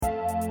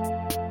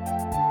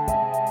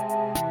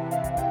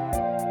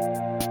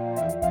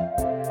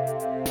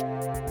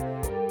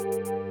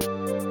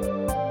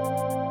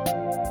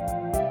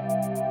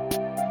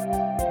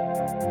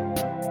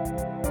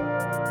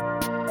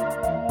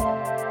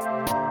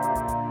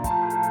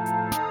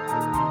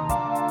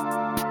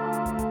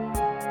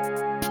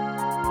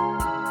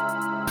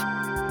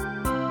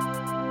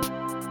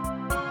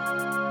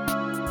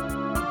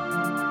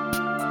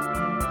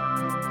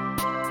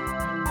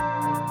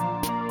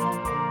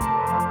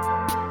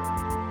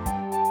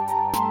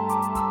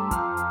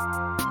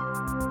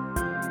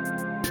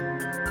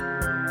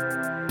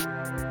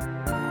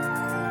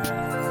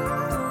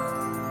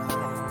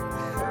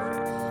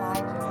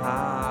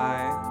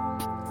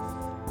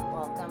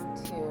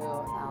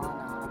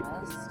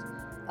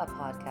Podcast, a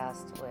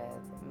podcast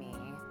with me,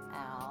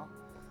 Al,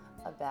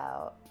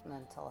 about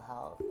mental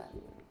health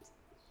and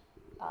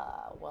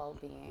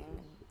well-being,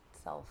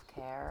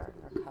 self-care,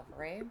 and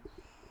recovery.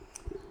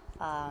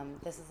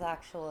 This is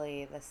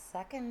actually the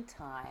second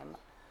time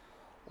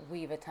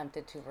we've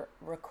attempted to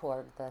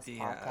record this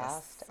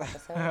podcast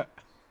episode.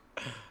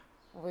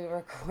 We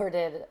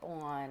recorded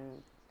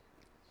one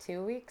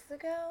 2 weeks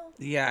ago.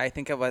 Yeah, I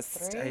think it was.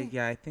 Three?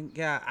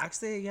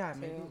 Actually,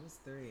 maybe it was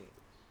 3.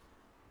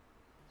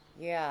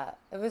 Yeah,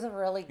 it was a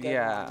really good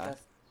Yeah. one.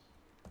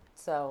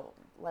 So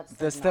let's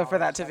Just for acknowledge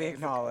that to it be was a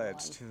good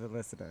acknowledged to the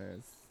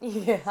listeners. one.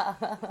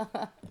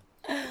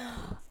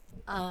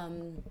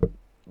 Yeah.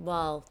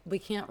 Well, we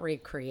can't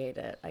recreate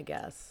it, I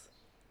guess.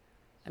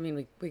 I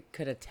mean, we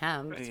could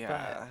attempt,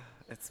 Yeah,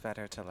 it's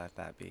better to let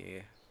that be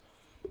a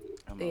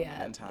but moment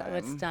yeah, in time.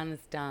 what's done is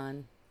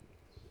done.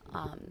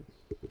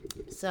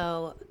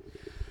 So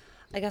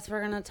I guess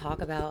we're gonna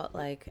talk about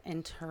like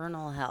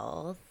internal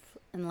health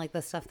and like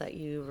the stuff that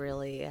you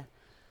really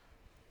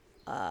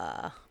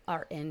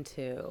are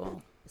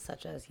into,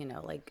 such as, you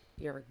know, like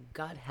your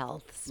gut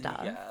health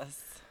stuff.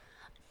 Yes.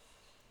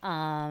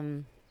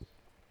 And,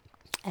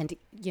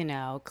 you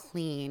know,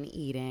 clean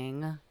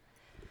eating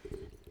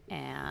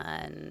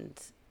and,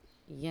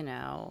 you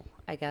know,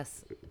 I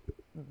guess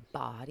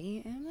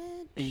body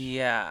image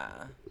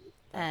Yeah.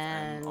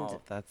 and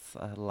That's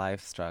a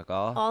life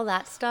struggle. all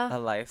that stuff. A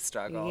life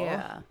struggle.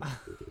 Yeah.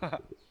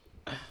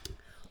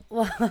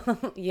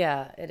 Well,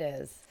 yeah, it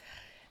is.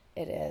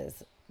 It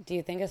is. Do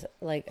you think it's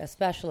like,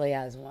 especially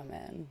as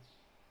women,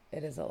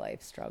 it is a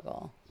life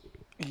struggle?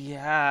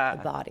 Yeah.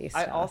 The body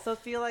I stuff. also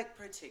feel like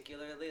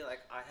particularly,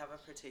 like, I have a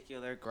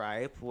particular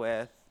gripe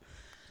with,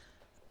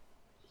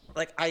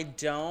 like, I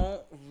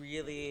don't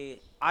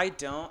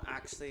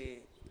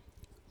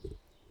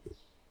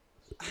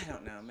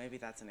know, maybe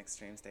that's an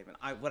extreme statement.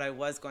 What I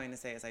was going to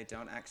say is I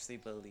don't actually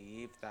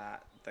believe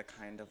that the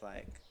kind of,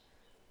 like,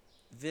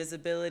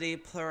 visibility,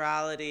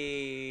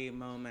 plurality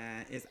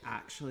moment is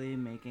actually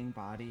making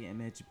body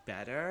image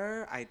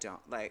better. I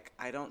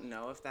don't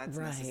know if that's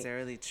Right.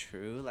 necessarily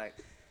true. Like,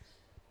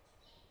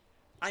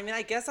 I mean,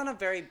 I guess on a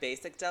very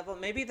basic level,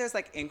 maybe there's,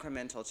 like,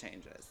 incremental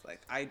changes. Like,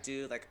 I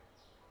do, like,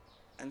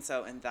 and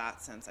so in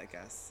that sense, I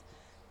guess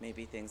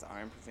maybe things are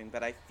improving.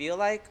 But I feel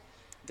like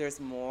there's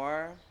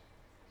more,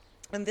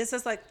 and this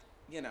is, like,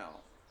 you know,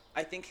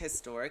 I think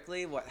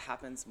historically what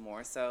happens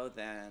more so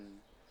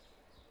than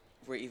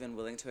we're even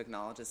willing to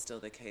acknowledge is still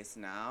the case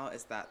now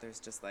is that there's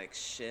just, like,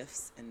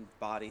 shifts in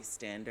body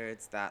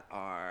standards that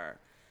are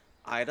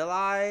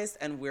idolized,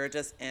 and we're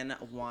just in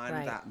one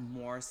Right. that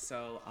more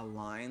so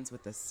aligns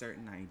with a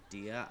certain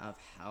idea of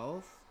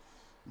health,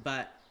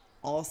 but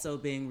also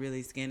being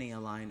really skinny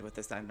aligned with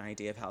a certain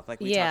idea of health. Like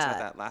we talked about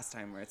that last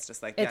time, where it's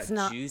just like, It's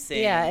not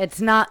juicing. Yeah,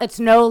 it's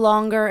no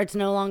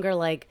longer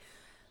like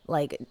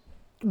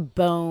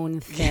bone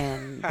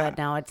thin, but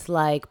now it's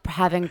like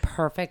having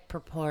perfect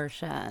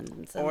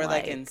proportions and Or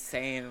like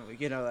insane,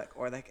 you know, like,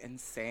 or like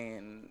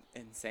insane,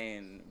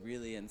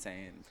 really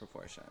insane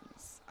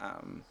proportions.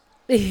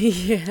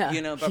 yeah,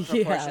 You know, but yeah,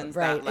 proportions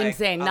right, that, like,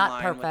 insane, not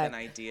align with an perfect.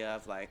 idea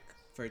of, like,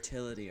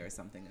 fertility or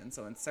something. And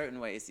so in certain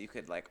ways you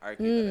could, like,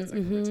 argue that it's,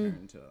 like, a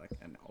return to, like,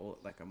 an old,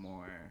 like, a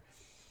more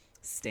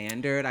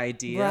standard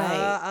idea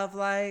Right. of,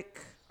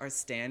 like, or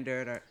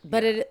standard, or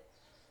But yeah.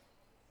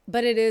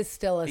 but it is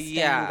still a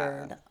Yeah.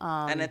 standard.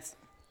 And it's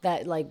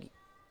that like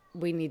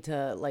we need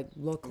to like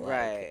look like,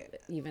 Right.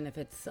 even if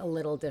it's a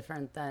little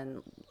different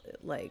than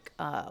like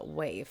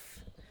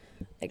waif,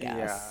 I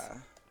guess.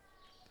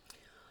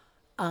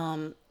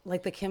 yeah.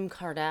 Like the Kim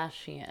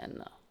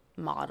Kardashian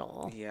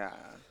model. Yeah.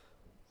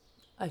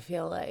 I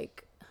feel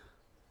like,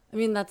 I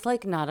mean, that's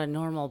like not a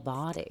normal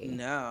body.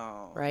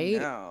 No. Right?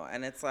 No.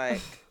 And it's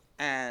like,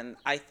 and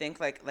I think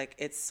like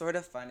it's sort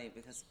of funny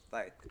because,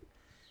 like,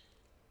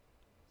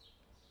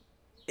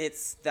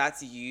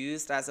 that's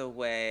used as a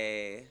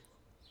way,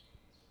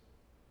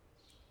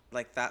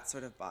 like, that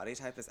sort of body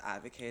type is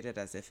advocated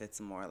as if it's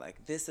more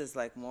like, this is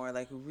like more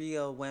like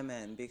real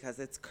women because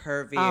it's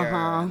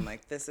curvier and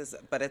like this is,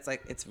 but it's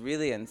like, it's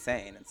really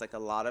insane. It's like a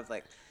lot of,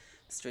 like,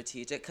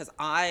 strategic, because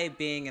I,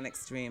 being an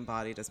extreme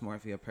body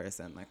dysmorphia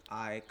person, like,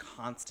 I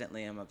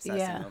constantly am obsessing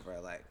Yeah. over,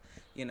 like,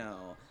 you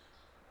know,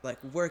 like,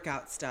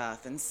 workout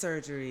stuff and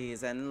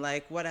surgeries and,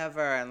 like,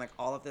 whatever, and, like,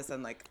 all of this,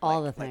 and, like,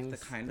 All like, the like the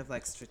things. kind of,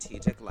 like,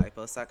 strategic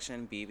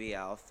liposuction,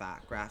 BBL,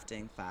 fat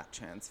grafting, fat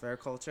transfer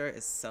culture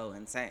is so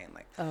insane.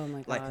 Like, Oh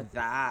my God. like,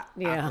 that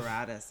Yeah.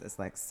 apparatus is,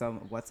 like, so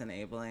what's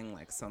enabling,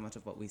 like, so much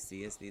of what we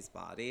see as these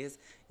bodies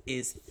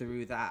is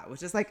through that,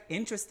 which is, like,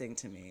 interesting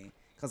to me,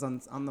 because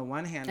on the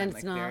one hand, And I'm,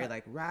 it's like, very, not-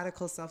 like,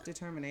 radical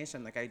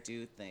self-determination. Like, I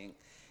do think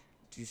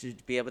you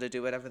should be able to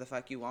do whatever the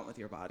fuck you want with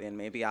your body, and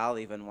maybe I'll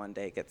even one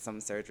day get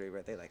some surgery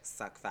where they, like,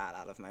 suck fat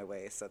out of my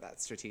waist so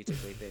that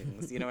strategically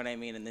things, you know what I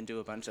mean, and then do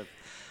a bunch of,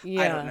 I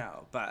Yeah. don't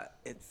know, but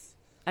it's,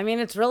 I mean,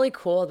 it's really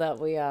cool that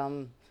we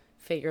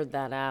figured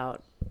that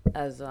out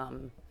as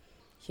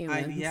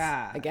humans.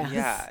 I guess.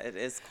 yeah, it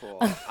is cool.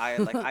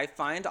 I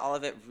find all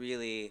of it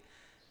really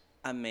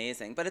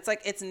amazing. But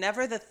it's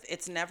never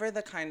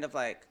the kind of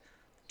like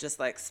just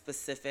like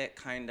specific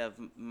kind of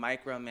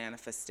micro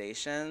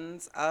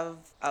manifestations of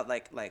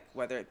like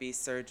whether it be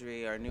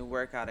surgery or new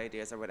workout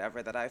ideas or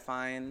whatever that I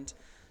find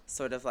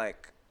sort of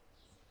like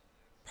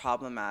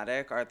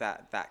problematic or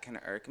that can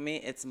irk me.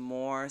 It's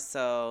more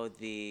so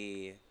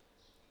the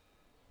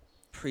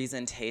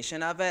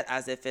presentation of it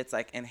as if it's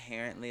like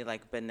inherently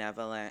like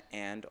benevolent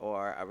and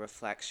or a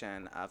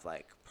reflection of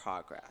like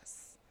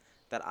progress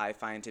that I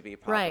find to be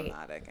Right.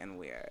 problematic and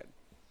weird.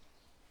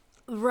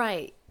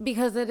 Right.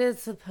 Because it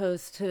is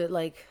supposed to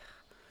like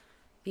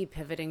be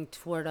pivoting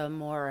toward a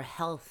more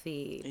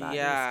healthy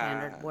body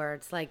standard Yeah. where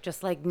it's like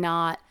just like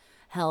not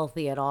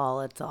healthy at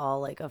all. It's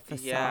all like a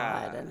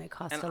facade Yeah. and it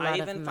costs And a I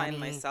lot of even find money.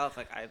 myself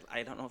like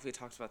I don't know if we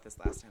talked about this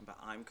last time, but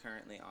I'm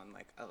currently on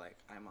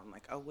I'm on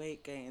like a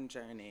weight gain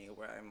journey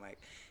where I'm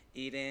like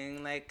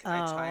eating like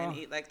I try and Oh,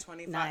 eat like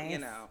 25, you nice.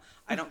 know.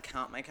 I don't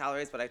count my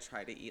calories, but I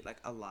try to eat like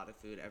a lot of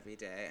food every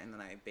day, and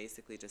then I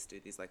basically just do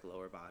these like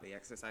lower body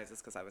exercises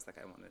because I was like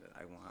I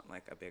want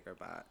like a bigger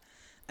butt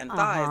and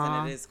thighs, and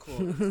it Uh-huh. is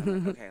cool because I'm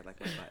like okay, like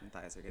my butt and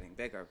thighs are getting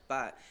bigger,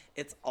 but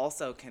it's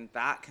also can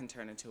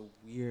turn into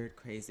a weird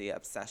crazy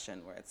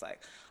obsession where it's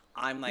like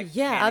I'm like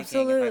Yeah,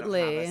 panicking if I don't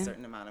have a absolutely.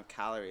 certain amount of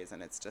calories,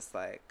 and it's just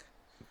like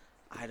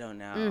I don't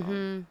know.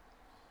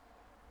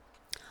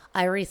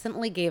 I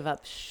recently gave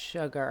up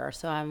sugar,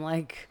 so I'm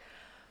like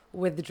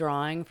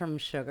withdrawing from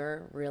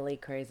sugar really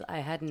crazy. I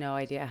had no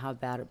idea how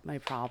bad my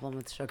problem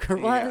with sugar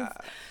was. Yeah.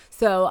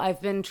 So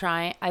I've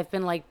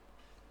been like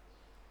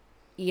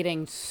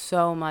eating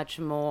so much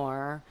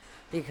more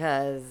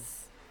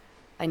because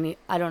I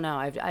don't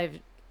know,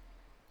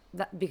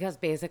 because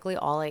basically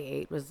all I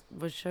ate was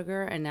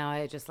sugar, and now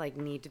I just like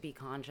need to be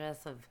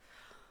conscious of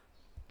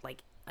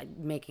like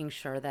making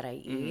sure that I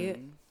eat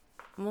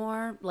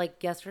more.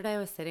 Like yesterday I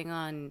was sitting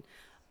on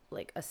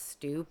like a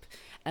stoop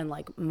and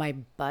like my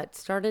butt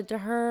started to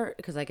hurt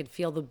because I could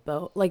feel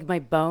like my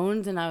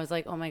bones, and I was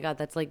like, "Oh my God,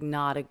 that's like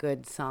not a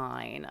good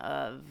sign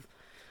of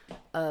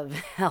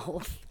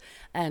health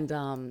and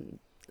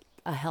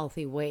a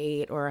healthy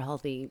weight or a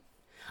healthy,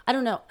 I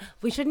don't know.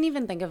 We shouldn't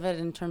even think of it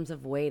in terms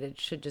of weight. It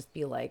should just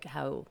be like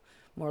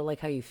more like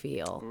how you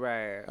feel.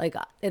 Right. Like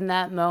in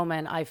that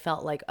moment, I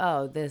felt like,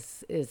 oh,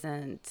 this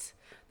isn't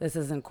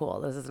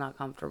cool. This is not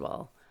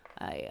comfortable.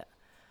 I,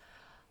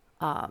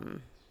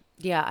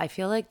 yeah, I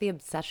feel like the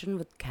obsession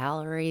with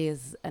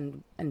calories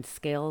and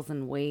scales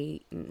and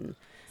weight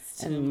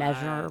It's too and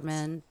much.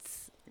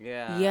 measurements.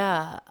 Yeah.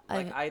 Yeah,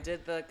 Like I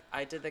did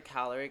the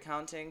calorie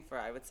counting for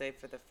I would say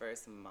for the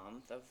first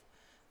month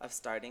of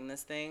starting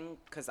this thing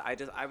because I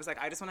was like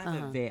I just want to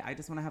have I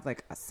just want to have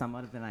like a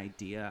somewhat of an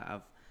idea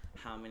of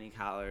how many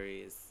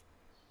calories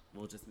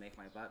will just make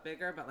my butt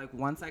bigger. But like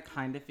once I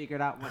kind of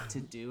figured out what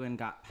to do and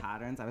got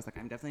patterns, I was like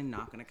I'm definitely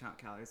not going to count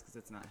calories because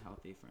it's not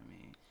healthy for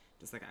me.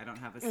 Just like I don't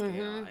have a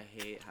scale. I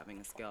hate having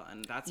a scale,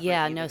 and that's for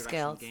yeah, either no direction,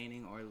 scales.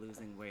 gaining or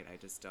losing weight. I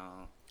just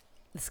don't.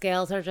 The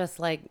scales are just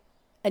like,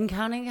 and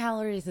counting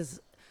calories is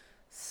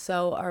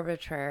so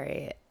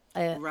arbitrary.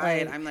 I,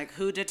 Right. I'm like,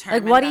 who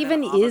like determined what that an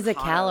even is a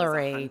avocado is calorie?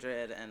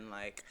 100 and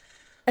like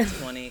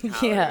 20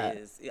 Yeah,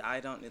 calories? I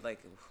don't like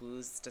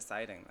who's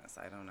deciding this?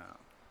 I don't know.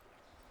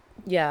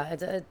 yeah,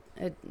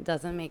 it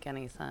doesn't make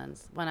any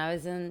sense. When I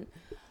was in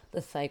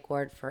the psych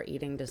ward for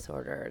eating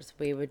disorders,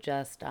 we would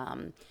just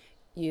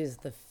use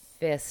the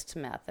fist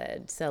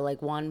method. So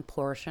like one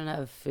portion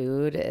of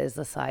food is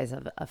the size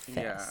of a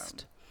Yeah.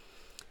 fist,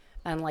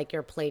 and like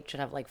your plate should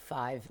have like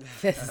five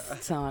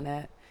fists on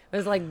it. It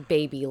was like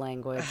baby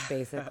language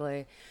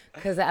basically,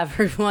 because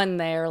everyone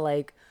there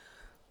like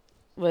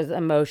was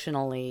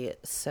emotionally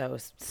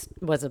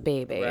was a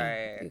baby.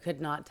 Right. You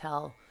could not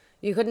tell.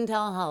 You couldn't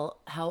tell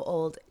how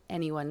old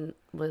anyone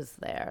was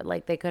there.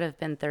 Like they could have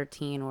been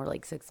 13 or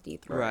like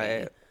 63.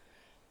 Right.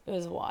 It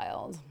was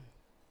wild.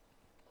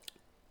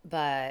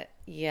 But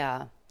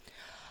yeah.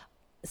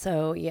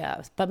 So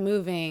yeah, but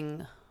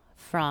moving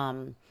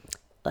from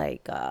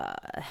like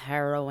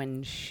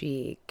heroin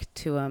chic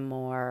to a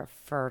more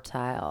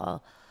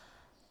fertile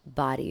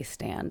body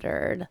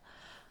standard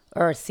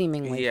or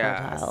seemingly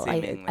Yeah, fertile.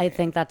 I seemingly.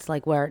 think that's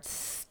like where it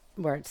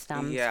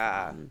stems Yeah,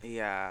 from.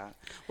 yeah.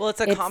 Well,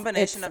 it's a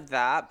combination It's of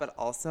that, but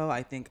also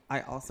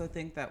I also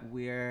think that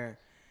we're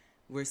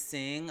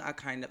seeing a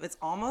kind of it's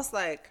almost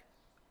like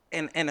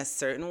in a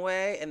certain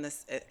way in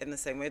the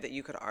same way that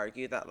you could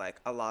argue that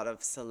like a lot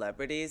of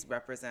celebrities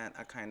represent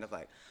a kind of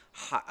like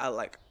a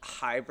like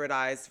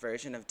hybridized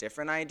version of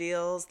different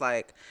ideals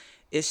like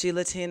is she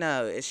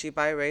Latino? Is she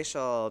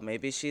biracial?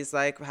 Maybe she's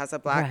like has a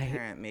black right.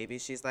 parent. Maybe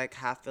she's like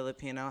half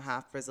Filipino,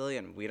 half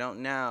Brazilian. We don't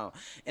know.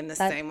 In the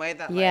That same way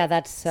that yeah, like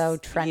that's so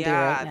trendy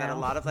right yeah, that a now.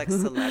 lot of like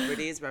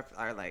celebrities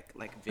are like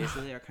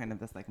visually are kind of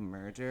this like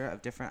merger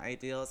of different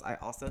ideals. I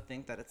also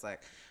think that it's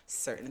like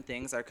certain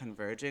things are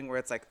converging where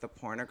it's like the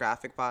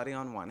pornographic body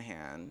on one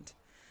hand.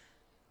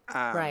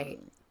 Right.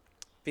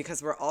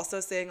 Because we're also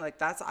saying like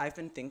that's I've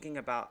been thinking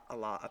about a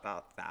lot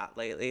about that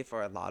lately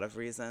for a lot of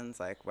reasons,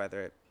 like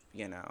whether it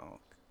you know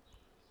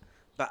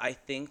but I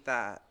think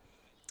that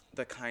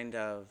the kind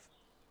of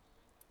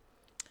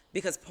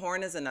Because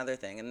porn is another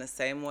thing in the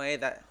same way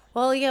that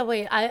Well, yeah,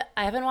 wait. I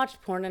haven't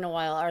watched porn in a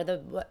while.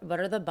 What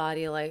are the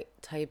body like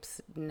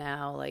types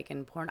now like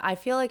in porn? I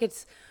feel like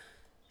it's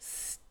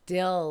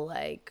still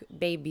like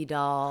baby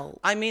doll.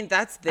 I mean,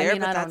 that's I there,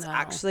 mean, but I don't know.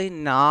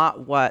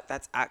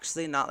 that's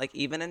actually not like,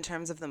 even in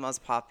terms of the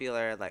most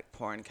popular like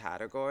porn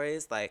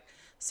categories, like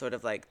sort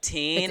of like It's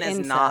teen is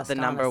not the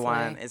incest, number one.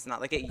 honestly. It's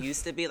not like it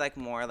used to be, like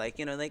more like,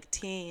 like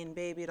teen,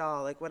 baby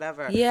doll, like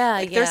whatever. Yeah,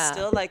 Like there's yeah.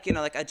 still like,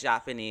 like a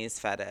Japanese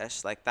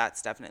fetish, like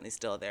that's definitely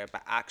still there.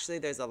 But actually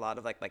there's a lot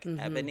of like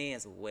ebony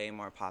is way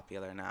more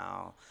popular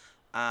now.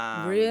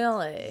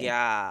 Really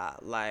Yeah,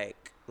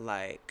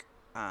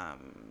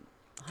 um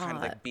kind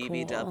of hot, like cool.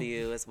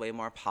 BBW is way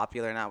more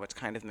popular now, which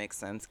kind of makes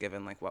sense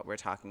given like what we're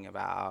talking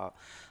about.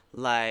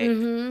 Like,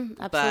 Mm-hmm.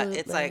 but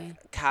it's Absolutely.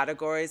 like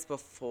categories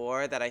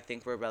before that I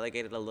think were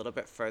relegated a little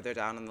bit further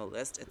down on the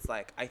list. It's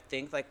like I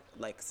think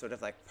like sort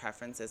of like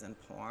preferences in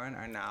porn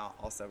are now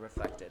also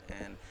reflected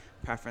in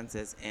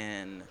preferences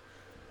in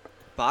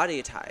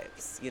body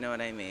types, you know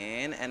what I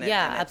mean? Yeah, And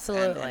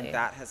absolutely.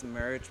 that has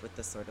merged with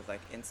the sort of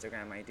like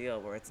Instagram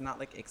ideal where it's not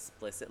like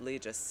explicitly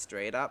just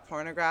straight up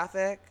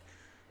pornographic,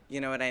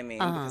 you know what I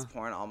mean? Uh-huh. Because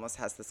porn almost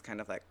has this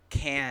kind of like,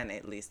 can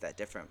at least at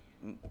different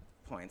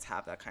points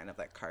have that kind of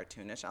like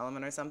cartoonish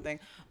element or something,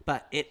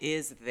 but it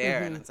is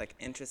there, and it's like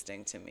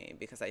interesting to me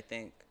because I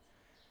think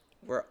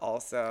we're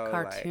also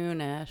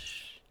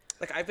Cartoonish.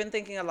 like I've been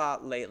thinking a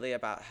lot lately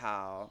about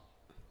how,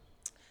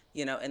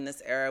 in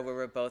this era where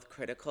we're both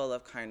critical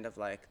of kind of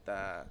like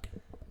the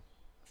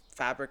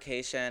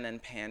fabrication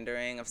and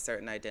pandering of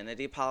certain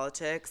identity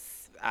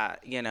politics,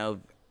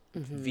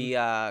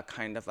 via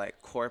kind of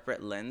like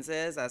corporate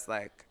lenses as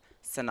like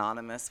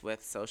synonymous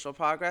with social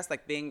progress,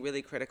 like being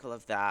really critical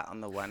of that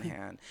on the one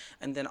hand,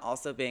 and then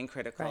also being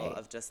critical Right.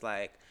 of just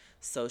like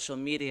social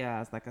media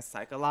as like a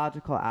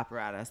psychological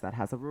apparatus that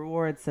has a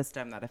reward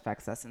system that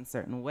affects us in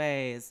certain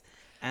ways,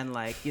 and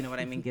like, you know what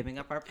I mean, giving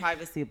up our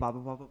privacy, blah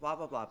blah blah blah blah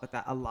blah blah. But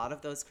that a lot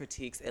of those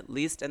critiques, at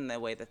least in the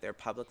way that they're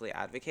publicly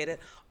advocated,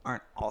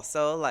 aren't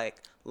also like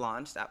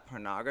launched at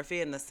pornography,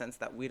 in the sense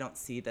that we don't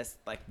see this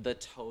like the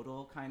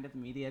total kind of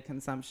media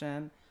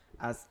consumption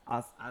as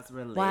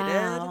related.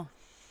 Wow.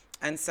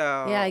 And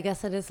Yeah, I so,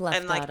 guess it is and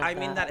left like, out I of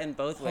mean that that in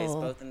both ways,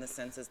 whole. both in the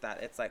senses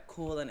that it's like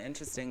cool and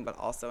interesting, but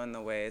also in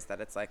the ways that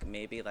it's like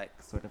maybe like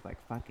sort of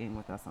like fucking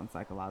with us on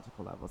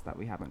psychological levels that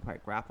we haven't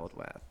quite grappled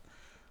with.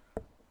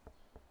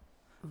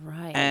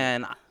 Right.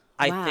 And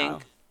I Wow.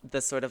 think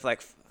the sort of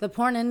like, The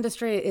porn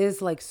industry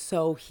is like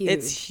so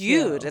it's huge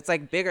huge. too. It's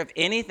like bigger. If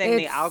anything,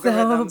 the It's so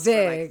algorithms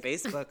for like big.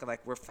 Facebook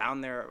like were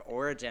found their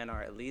origin,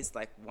 or at least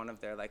like one of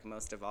their like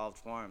most evolved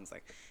forms,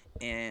 like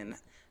in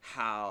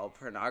how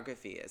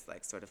pornography is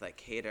like sort of like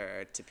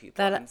catered to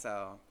people. And That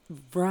so,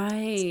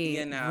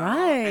 right.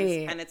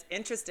 Right. and it's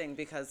interesting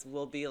because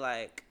we'll be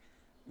like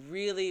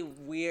really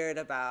weird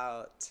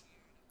about,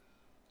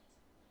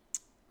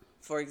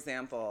 for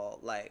example,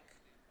 like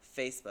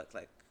Facebook,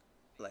 like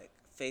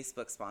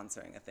Facebook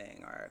sponsoring a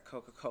thing or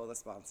Coca-Cola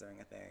sponsoring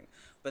a thing,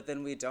 but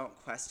then we don't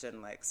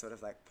question like sort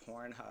of like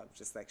Pornhub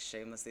just like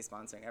shamelessly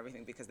sponsoring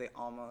everything, because they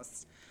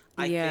almost,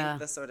 I think Yeah.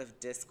 the sort of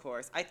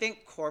discourse, I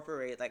think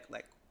corporate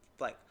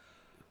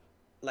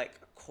like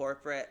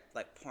corporate,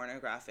 like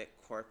pornographic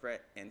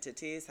corporate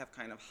entities have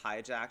kind of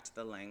hijacked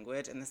the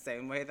language in the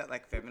same way that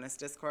like feminist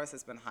discourse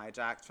has been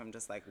hijacked from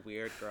just like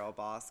weird girl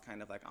boss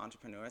kind of like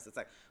entrepreneurs. It's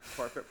like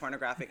corporate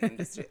pornographic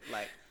industry,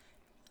 like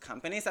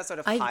companies that sort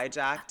of I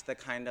hijacked the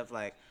kind of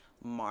like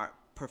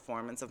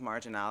performance of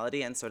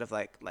marginality and sort of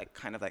like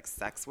kind of like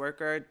sex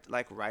worker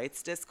like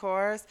rights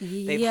discourse.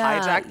 They've yeah,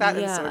 hijacked that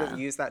and sort of yeah.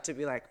 used that to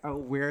be like, oh,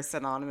 we're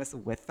synonymous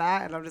with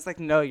that. And I'm just like,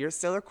 no, you're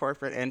still a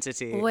corporate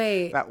entity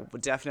Wait,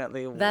 that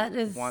definitely that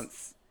is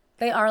wants.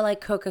 they are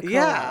like Coca-Cola.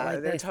 Yeah,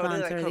 Like they're they totally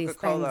like sponsor these things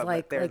Coca-Cola, but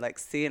like they're like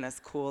seen as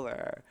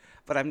cooler.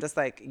 But I'm just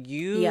like,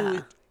 you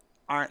yeah.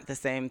 aren't the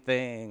same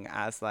thing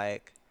as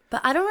like,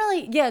 But I don't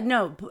really, yeah,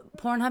 no,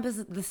 Pornhub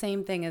is the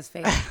same thing as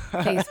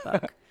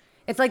Facebook.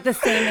 It's like the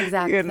same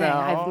exact you thing.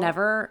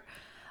 know.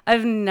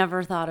 I've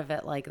never thought of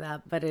it like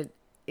that, but it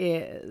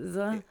is.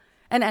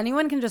 And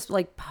anyone can just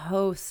like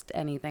post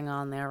anything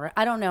on there. Right?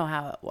 I don't know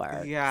how it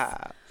works. Yeah.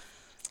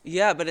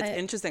 Yeah, but it's I,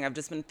 interesting. I've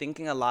just been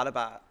thinking a lot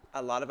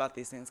about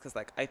these things because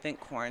like I think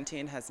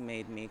quarantine has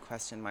made me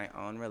question my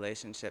own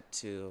relationship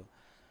to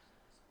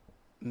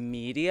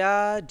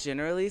media,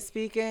 generally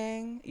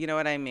speaking. You know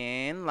what I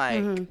mean?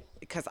 Like,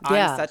 because I'm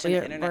yeah, such an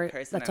internet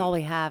person, that's all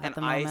we have at and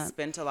the I moment.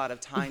 spent a lot of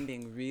time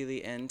being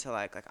really into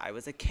like I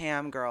was a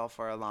cam girl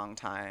for a long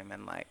time,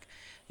 and like,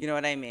 you know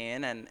what I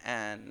mean?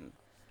 And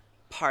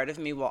part of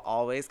me will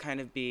always kind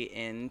of be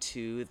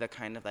into the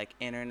kind of like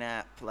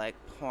internet, like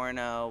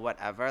porno,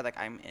 whatever. Like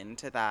I'm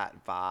into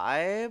that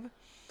vibe.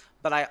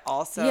 But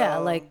Yeah,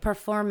 like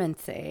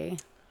performancy.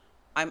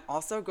 I'm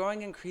also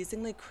growing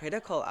increasingly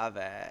critical of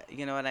it.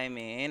 You know what I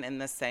mean? In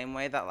the same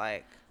way that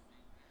like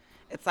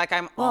it's like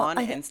I'm Well, on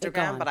go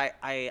Instagram, but on.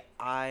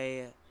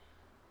 I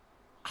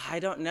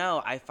don't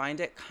know. I find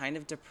it kind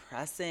of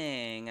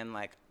depressing and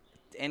like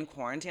in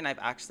quarantine, I've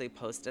actually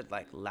posted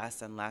like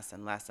less and less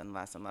and less and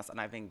less and less, and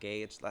I've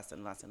engaged less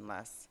and less and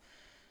less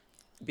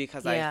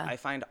because Yeah. I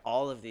find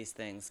all of these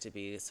things to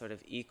be sort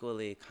of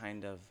equally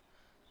kind of,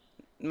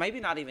 maybe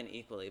not even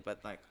equally, but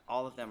like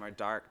all of them are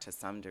dark to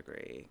some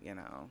degree, you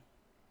know?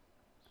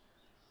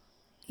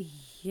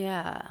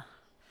 Yeah.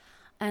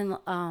 And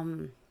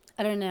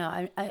I don't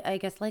know. I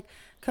guess like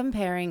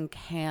comparing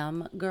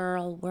cam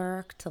girl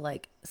work to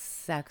like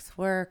sex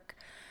work,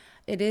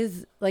 it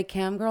is like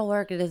cam girl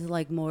work, it is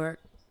like more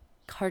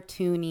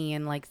cartoony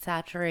and like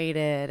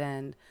saturated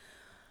and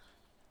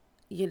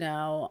you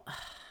know,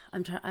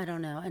 I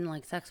don't know. And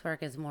like sex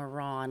work is more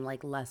raw and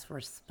like less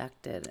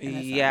respected in a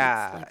sense,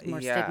 Yeah, like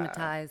more yeah.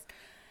 stigmatized.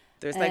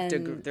 There's like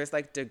And there's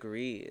like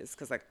degrees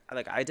because like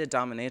I did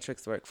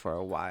dominatrix work for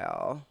a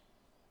while,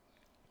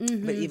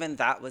 but even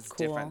that was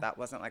different. cool. That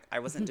wasn't like I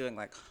wasn't doing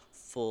like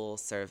full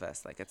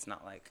service. Like it's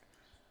not like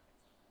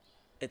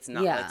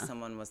Yeah.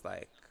 someone was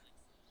like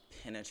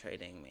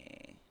penetrating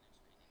me.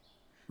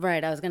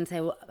 Right. I was going to say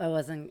I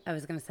was going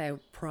to say Yeah,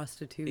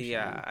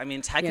 prostitution, I mean,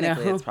 you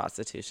technically it's know.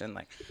 prostitution.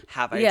 Like,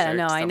 have I Yeah,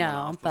 no, jerked I someone know,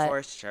 off but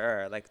before?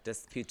 Sure. Like,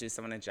 do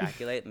someone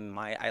ejaculate?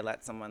 Might I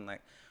let someone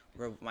like,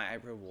 might I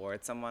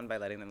reward someone by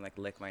letting them like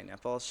lick my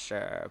nipples?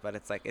 Sure, but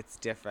it's like it's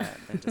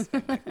different than just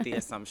being like the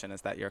assumption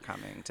is that you're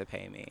coming to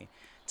pay me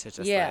to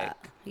just yeah.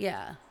 like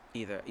Yeah.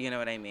 either, you know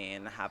what I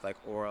mean, have like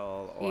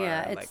oral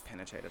Yeah, or it's like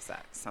penetrative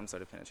sex, some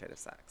sort of penetrative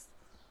sex.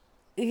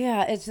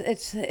 yeah,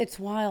 it's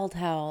wild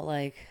how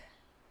like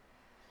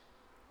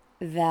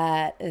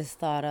that is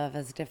thought of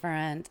as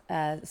different.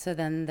 So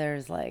then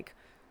there's like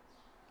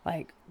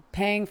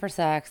paying for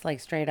sex, like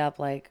straight up,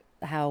 like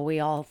how we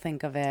all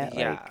think of it,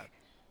 Yeah,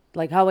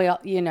 like how we all,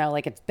 you know,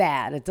 like it's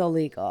bad, it's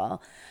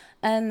illegal,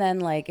 and then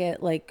like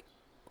it like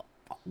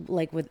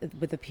with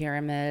the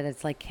pyramid,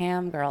 it's like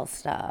cam girl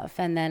stuff,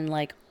 and then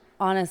like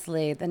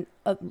honestly, then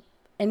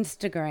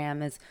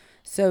Instagram is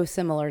so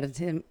similar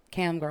to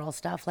cam girl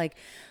stuff. Like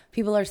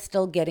people are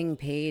still getting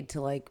paid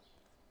to like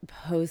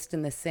post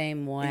in the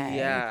same way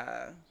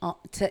yeah.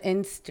 to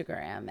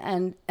Instagram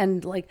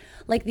and like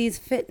these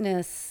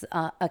fitness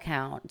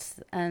accounts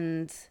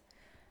and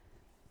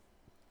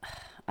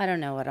I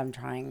don't know what I'm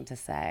trying to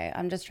say.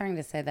 I'm just trying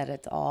to say that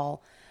it's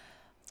all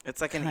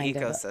It's like an kind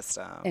of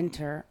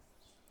ecosystem.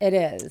 it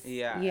is.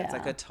 Yeah, it's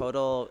like Yeah. a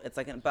total. It's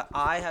like, but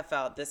I have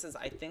felt this is.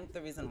 I think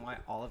the reason why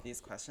all of these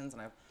questions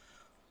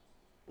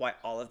why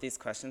all of these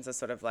questions have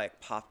sort of like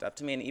popped up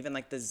to me, and even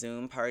like the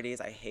Zoom parties.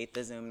 I hate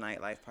the Zoom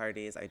nightlife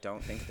parties. I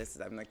don't think this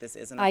is. I'm like, this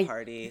isn't a I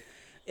party.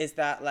 Is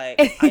that like?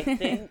 I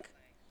think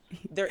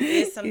there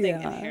is something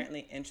yeah.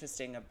 inherently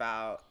interesting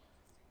about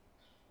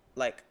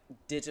like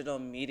digital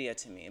media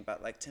to me,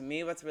 but like to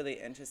me, what's really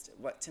interesting.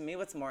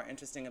 What's more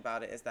interesting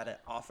about it is that it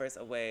offers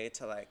a way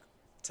to like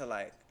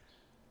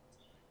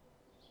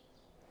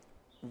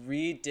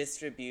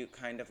redistribute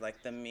kind of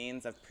like the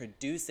means of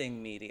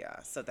producing media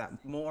so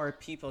that more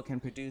people can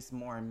produce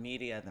more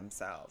media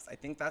themselves. I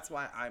think that's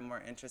why I'm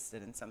more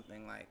interested in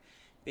something like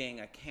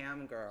being a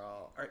cam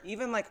girl or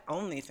even like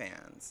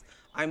OnlyFans.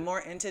 I'm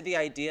more into the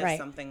idea of Right.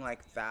 something like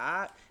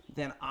that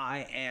than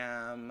I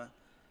am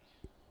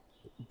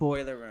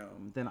Boiler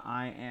Room, than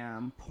I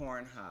am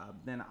Pornhub,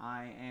 than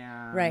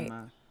I Right.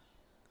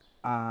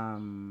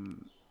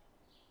 am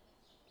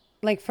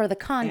Like for the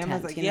content,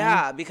 Amazon, you know.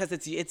 yeah, because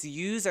it's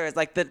users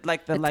It's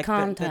the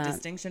content.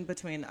 distinction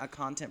between a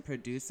content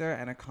producer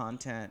and a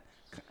content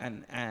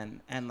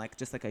and like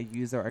just like a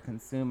user or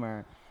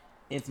consumer,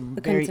 it's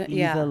The very content,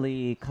 yeah.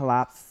 easily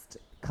collapsed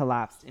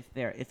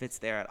if it's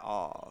there at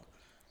all.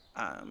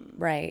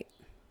 Right.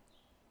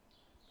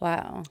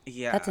 Wow. That's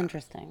Yeah.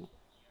 interesting.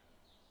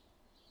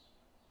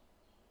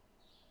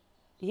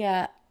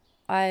 Yeah.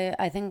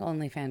 I think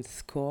OnlyFans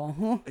is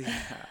cool.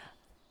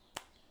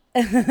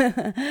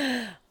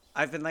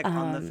 I've been like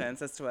on the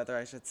fence as to whether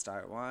I should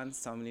start one.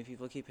 So many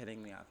people keep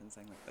hitting me up and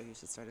saying like, "Oh, you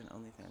should start an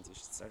OnlyFans. You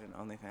should start an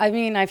OnlyFans." I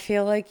mean, I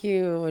feel like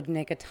you would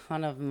make a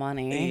ton of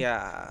money.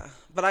 Yeah,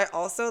 but I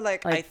also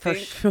like Like for I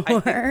think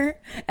sure.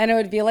 And it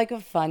would be like a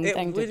fun it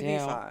thing to would be do.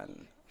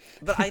 fun.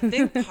 But I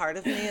think part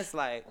of me is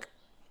like,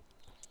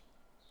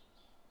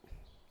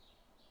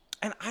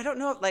 and I don't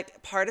know,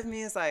 like part of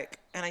me is like,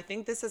 and I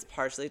think this is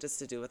partially just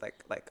to do with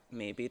like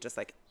maybe just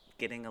like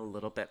getting a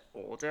little bit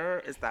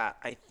older, is that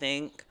I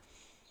think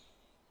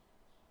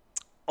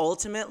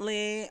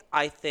ultimately,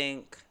 I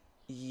think,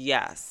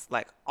 yes,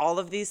 like all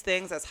of these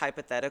things as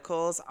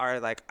hypotheticals are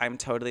like, I'm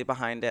totally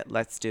behind it.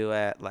 Let's do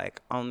it.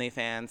 Like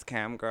OnlyFans,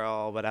 cam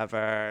girl,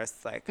 whatever.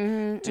 It's like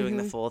doing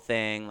the full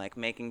thing, like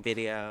making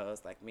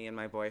videos. Like me and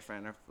my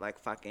boyfriend are like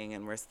fucking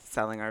and we're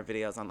selling our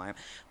videos online.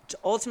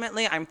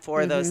 Ultimately, I'm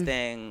for those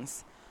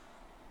things,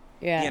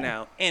 Yeah. you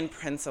know, in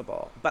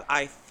principle. But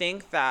I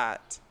think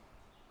that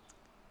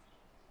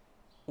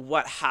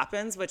what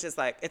happens, which is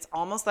like, it's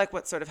almost like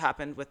what sort of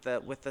happened with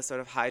the sort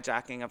of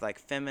hijacking of like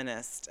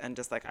feminist and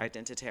just like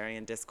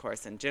identitarian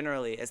discourse and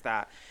generally, is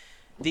that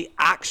the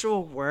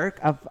actual work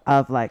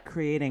of like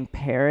creating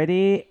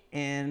parity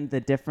in the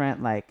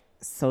different like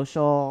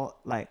social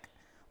like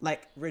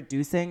like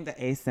reducing the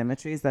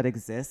asymmetries that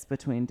exist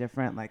between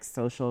different like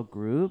social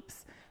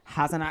groups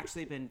hasn't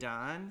actually been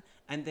done.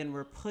 And then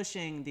we're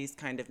pushing these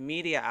kind of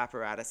media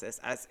apparatuses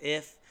as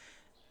if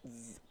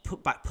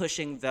by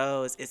pushing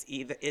those is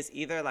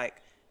either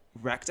like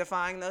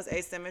rectifying those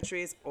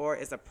asymmetries or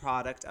is a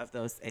product of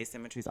those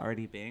asymmetries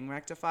already being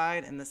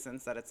rectified, in the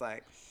sense that it's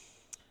like,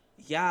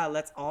 yeah,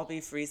 let's all be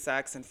free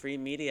sex and free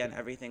media and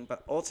everything,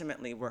 but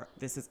ultimately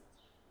this is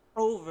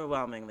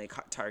overwhelmingly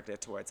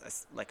targeted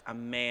towards a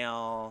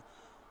male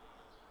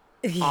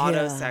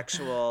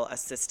autosexual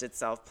assisted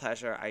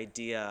self-pleasure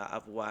idea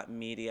of what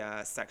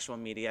sexual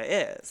media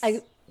is.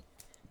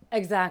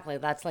 Exactly.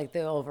 That's like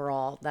the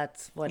overall.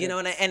 That's what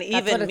and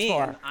even me,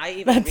 and I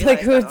even that's realized like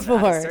who it's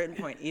that for. at a certain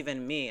point,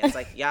 even me, it's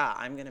like, yeah,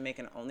 I'm gonna make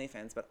an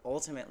OnlyFans, but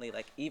ultimately,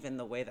 like, even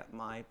the way that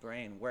my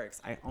brain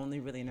works, I only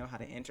really know how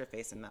to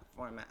interface in that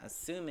format,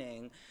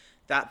 assuming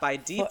that by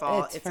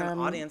default it's an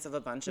audience of a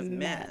bunch of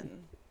men.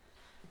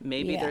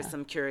 Maybe there's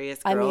some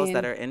curious girls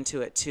that are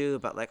into it too,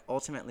 but like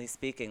ultimately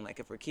speaking, like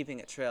if we're keeping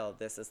it trill,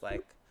 this is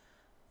like.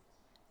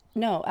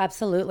 No,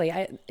 absolutely.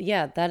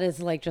 That is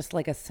like just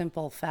like a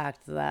simple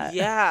fact that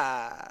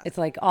it's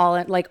like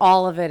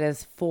all of it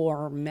is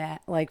for men,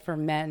 like for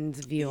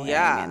men's viewing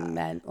and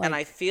men. Like, and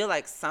I feel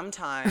like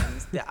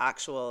sometimes the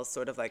actual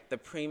sort of like the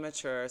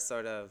premature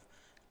sort of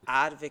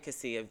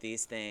advocacy of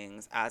these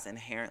things as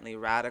inherently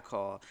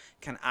radical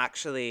can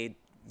actually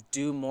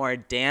do more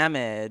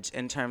damage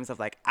in terms of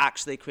like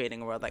actually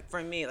creating a world. Like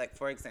for me, like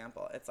for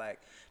example, it's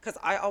like, because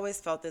I always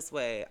felt this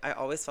way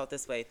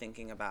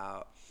thinking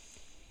about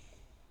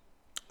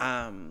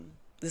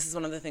this is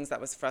one of the things that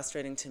was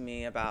frustrating to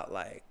me about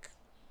like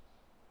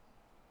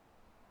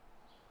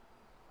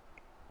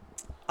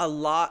a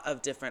lot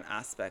of different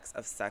aspects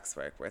of sex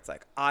work, where it's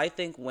like, I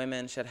think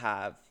women should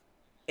have,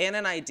 in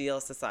an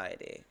ideal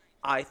society,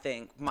 I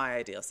think my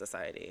ideal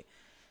society,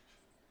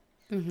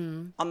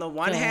 on the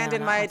one hand,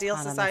 in my ideal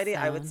society,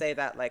 I would say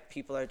that like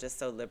people are just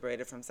so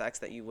liberated from sex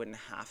that you wouldn't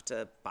have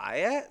to buy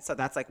it. So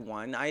that's like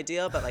one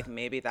ideal, but like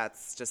maybe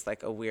that's just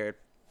like a weird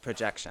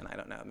projection. I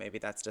don't know. Maybe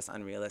that's just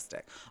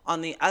unrealistic.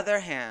 On the other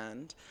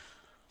hand,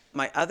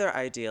 my other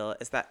ideal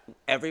is that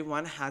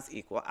everyone has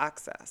equal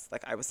access.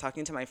 Like I was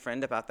talking to my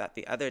friend about that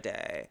the other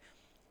day,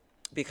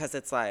 because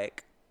it's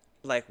like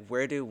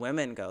where do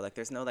women go? Like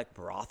there's no like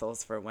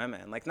brothels for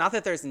women. Like not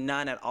that there's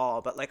none at all,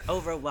 but like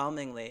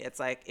overwhelmingly it's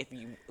like if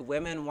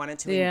women wanted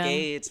to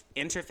engage,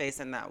 interface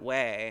in that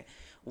way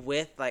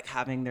with like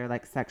having their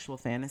like sexual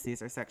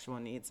fantasies or sexual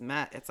needs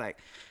met, it's like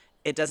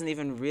it doesn't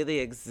even really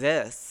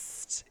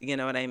exist. You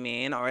know what I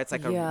mean? Or it's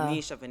like a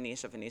niche of a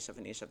niche of a niche of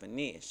a niche of a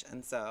niche.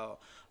 And so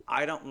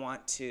I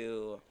want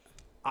to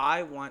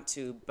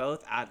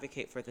both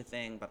advocate for the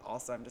thing, but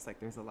also I'm just like,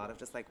 there's a lot of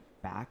just like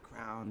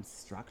background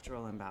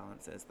structural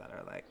imbalances that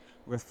are like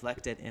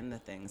reflected in the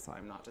thing. So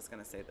I'm not just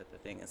going to say that the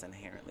thing is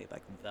inherently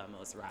like the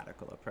most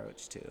radical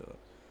approach to.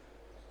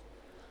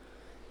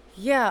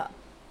 Yeah.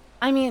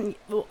 I mean,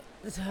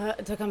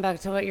 to come back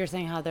to what you're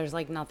saying, how there's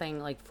like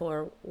nothing like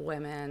for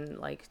women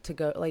like to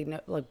go, like no,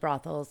 like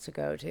brothels to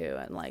go to,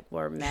 and like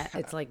where men,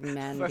 it's like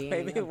men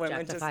being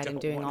objectified and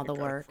doing all the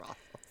work.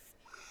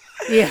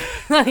 Yeah,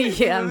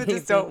 yeah. Women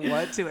just don't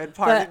want to, and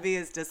part of me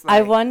is just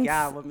like,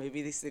 well,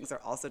 maybe these things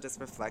are also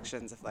just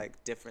reflections of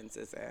like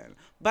differences in.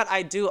 But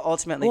I do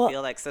ultimately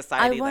feel like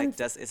society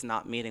is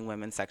not meeting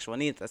women's sexual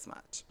needs as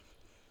much.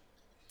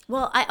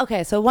 Well,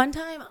 so one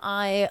time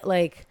I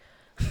like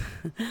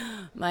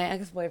my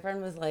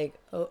ex-boyfriend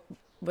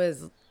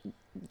was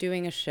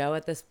doing a show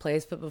at this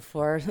place, but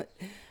before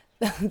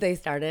they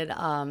started,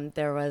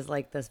 there was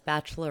like this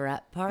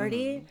bachelorette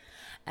party.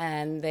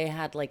 And they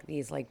had like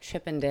these like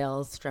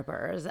Chippendales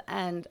strippers,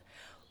 and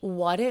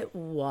what it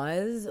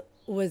was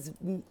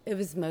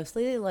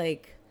mostly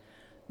like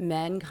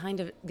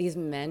these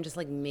men just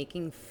like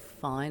making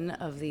fun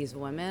of these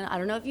women. I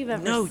don't know if you've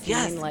ever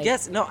seen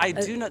I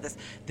do know this.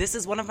 This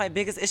is one of my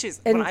biggest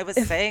issues. When I was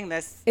saying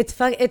this, it's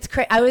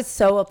crazy. I was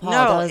so appalled.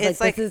 No, I was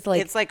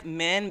it's like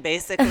men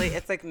basically.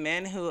 It's like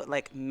men who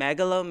like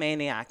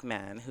megalomaniac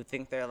men who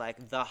think they're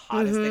like the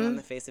hottest thing on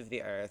the face of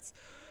the earth.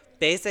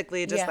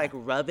 Basically just like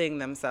rubbing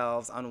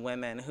themselves on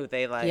women who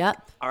they like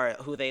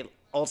who they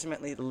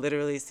ultimately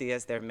literally see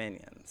as their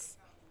minions.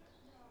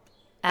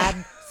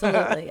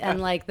 Absolutely.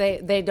 And like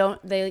they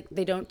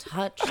don't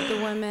touch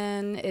the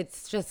women.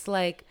 It's just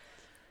like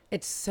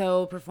it's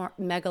so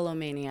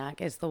megalomaniac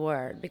is the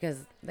word,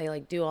 because they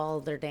like do all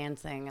of their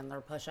dancing and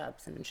their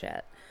push-ups and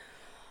shit.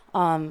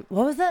 What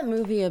was that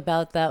movie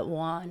about that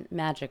one,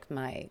 Magic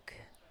Mike?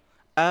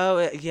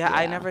 Oh, yeah.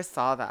 I never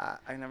saw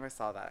that. I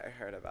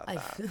heard about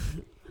that.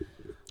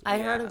 I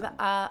heard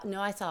about,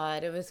 no, I saw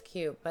it. It was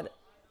cute. But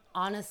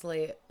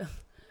honestly,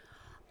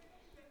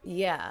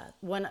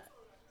 one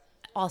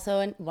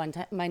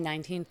time, my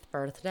 19th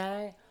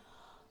birthday,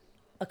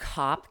 a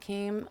cop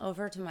came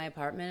over to my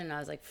apartment, and I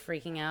was like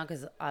freaking out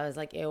because I was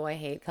like, ew, I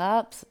hate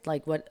cops.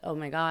 Like, what? Oh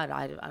my God,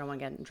 I don't want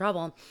to get in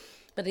trouble.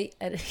 But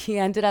he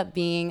ended up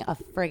being a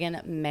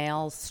friggin'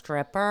 male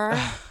stripper.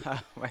 Oh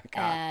my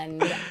God.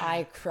 And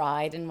I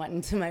cried and went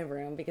into my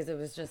room because it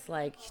was just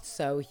like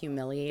so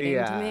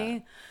humiliating to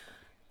me.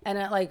 And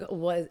it like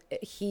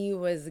he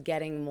was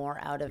getting more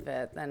out of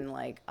it than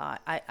like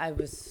I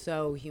was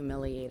so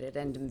humiliated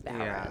and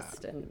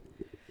embarrassed, and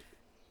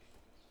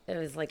it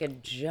was like a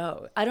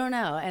joke. I don't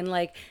know. And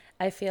like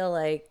I feel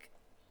like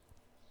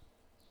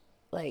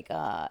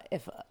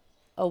if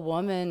a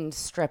woman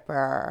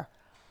stripper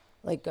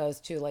like goes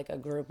to like a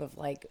group of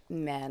like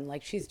men,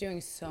 like she's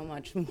doing so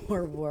much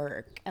more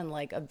work and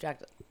like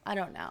I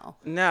don't know.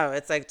 No,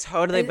 it's like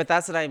totally, but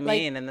that's what I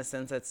mean in the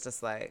sense it's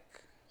just like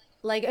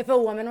if a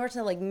woman were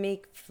to like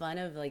make fun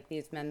of like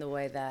these men the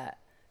way that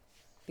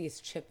these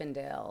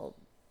Chippendale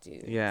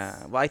dudes.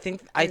 Yeah. Well, I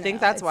think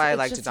that's why I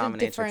like to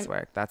dominatrix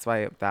work. That's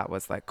why that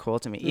was like cool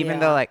to me. Even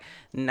though like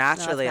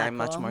naturally I'm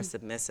much more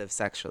submissive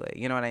sexually.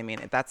 You know what I mean?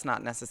 That's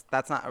not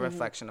that's not a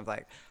reflection of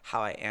like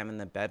how I am in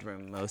the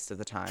bedroom most of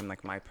the time,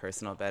 like my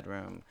personal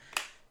bedroom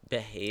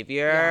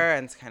behavior,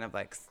 and it's kind of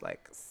like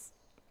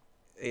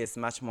is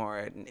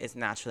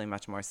naturally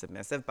much more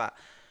submissive, but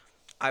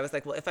I was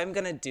like, well, if I'm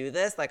gonna do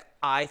this, like,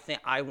 I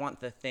think I want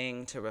the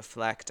thing to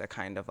reflect a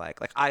kind of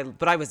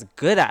but I was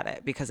good at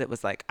it because it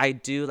was like, I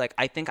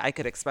think I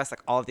could express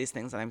like all of these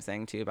things that I'm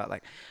saying to you about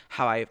like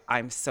how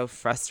I'm so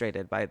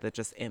frustrated by the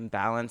just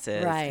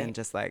imbalances and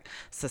just like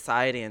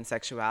society and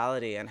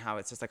sexuality and how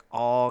it's just like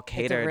all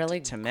catered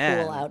really to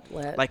men. Cool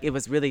outlet. Like it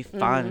was really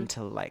fun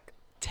to like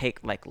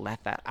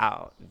let that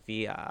out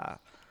via.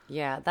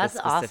 Yeah, that's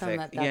awesome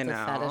that that's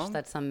a fetish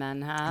that some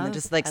men have. And then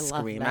just like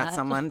scream at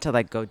someone to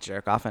like go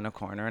jerk off in a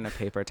corner in a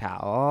paper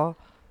towel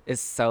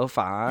is so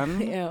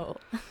fun. Ew.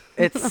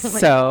 It's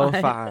so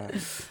fun.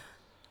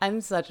 I'm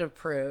such a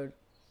prude.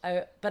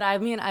 But I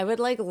mean, I would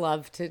like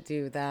love to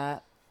do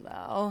that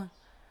though.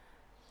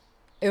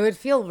 It would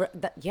feel,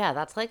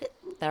 that's like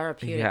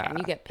therapeutic, and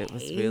you get paid. It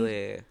was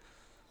really.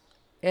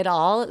 It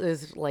all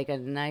is like a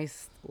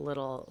nice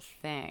little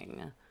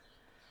thing.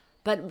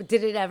 But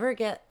did it ever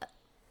get?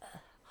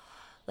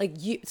 Like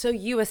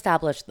you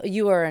established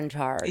you were in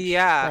charge.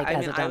 Yeah, like, I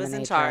mean, I was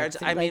in charge.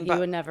 I mean, you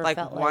would never like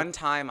felt one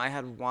time I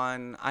had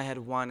one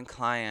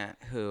client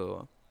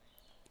who,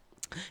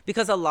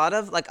 because a lot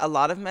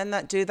of men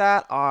that do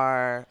that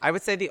are, I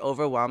would say the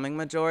overwhelming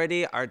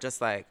majority are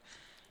just like,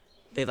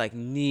 they like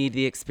need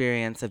the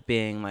experience of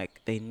being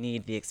like, they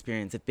need the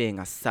experience of being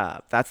a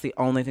sub. That's the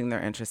only thing they're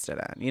interested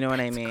in. You know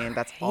what I mean? Crazy.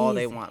 That's all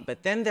they want.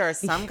 But then there are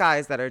some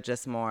guys that are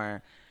just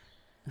more,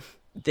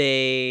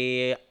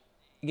 they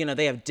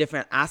have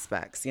different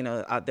aspects.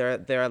 There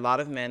are a lot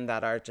of men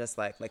that are just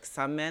like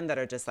some men that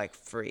are just like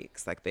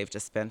freaks. Like they've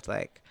just spent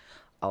like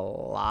a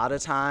lot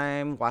of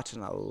time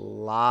watching a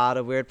lot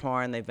of weird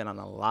porn. They've been on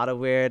a lot of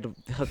weird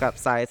hookup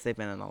sites. They've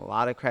been on a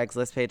lot of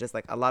Craigslist pages.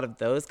 Like a lot of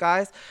those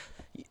guys,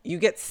 you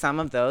get some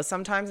of those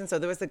sometimes. And so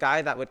there was a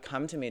guy that would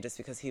come to me just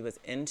because he was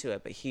into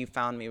it, but he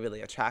found me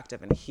really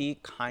attractive, and he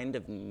kind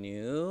of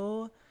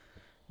knew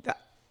that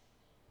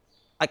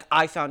like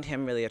I found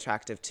him really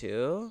attractive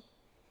too.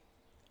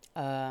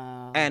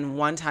 And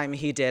one time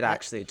he did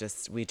actually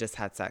we just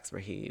had sex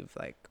where he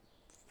like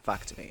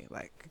fucked me,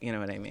 like, you know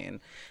what I mean?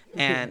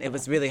 And it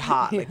was really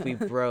hot. Like we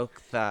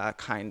broke the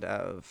kind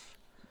of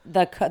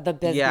the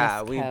business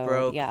yeah, we code.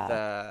 broke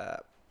the,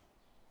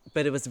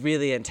 but it was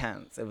really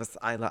intense. It was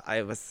I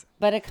was.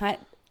 But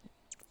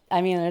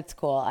I mean, it's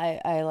cool.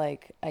 I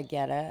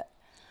get it.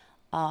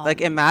 Like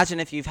imagine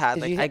if you've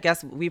had like I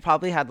guess we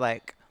probably had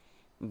like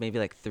maybe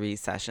like 3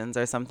 sessions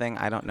or something.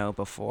 I don't know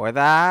before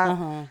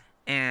that.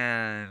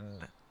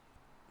 And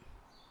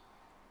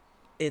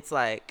it's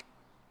like,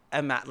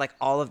 like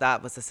all of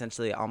that was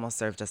essentially almost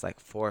served as like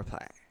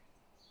foreplay.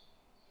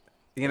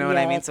 You know what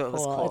I mean? So it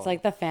was cool. It's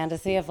like the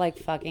fantasy of like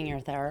fucking your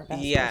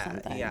therapist or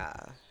something. Yeah.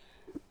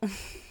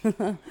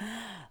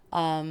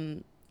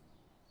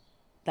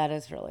 That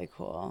is really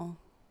cool.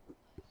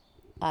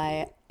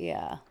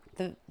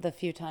 The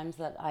few times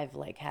that I've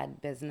like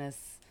had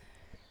business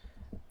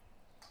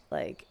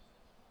like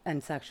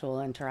and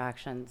sexual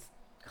interactions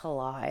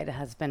collide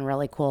has been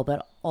really cool,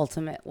 but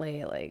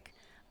ultimately like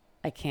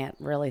I can't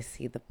really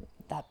see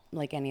that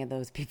like any of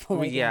those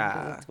people again,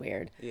 'cause it's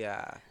weird.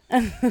 Yeah.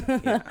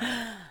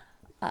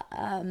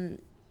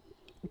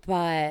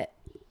 But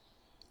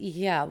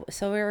yeah,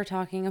 so we were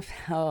talking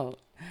about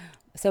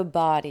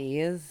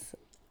bodies,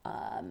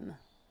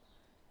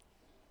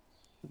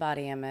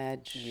 body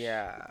image.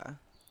 Yeah.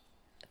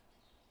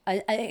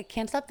 I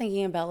can't stop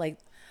thinking about like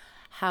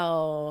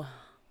how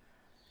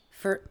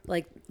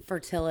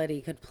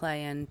fertility could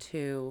play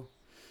into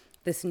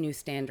this new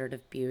standard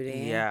of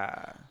beauty.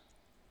 Yeah.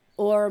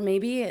 Or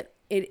maybe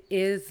it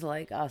is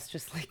like us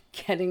just like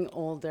getting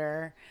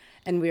older,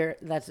 and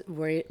that's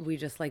where we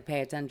just like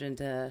pay attention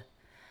to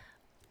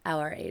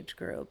our age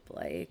group.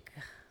 Like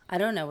I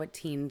don't know what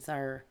teens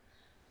are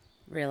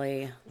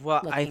really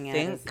looking at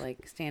as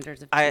like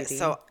standards of beauty.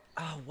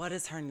 What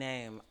is her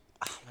name?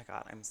 oh my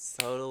God, I'm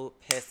so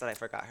pissed that I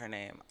forgot her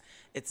name.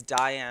 It's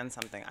Diane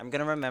something. I'm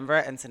gonna remember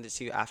it and send it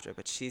to you after.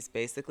 But she's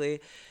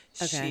basically,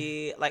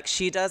 Okay.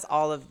 she does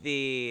all of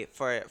the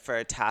for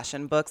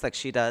Taschen books. Like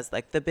she does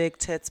like the Big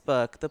Tits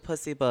book, the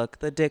Pussy book,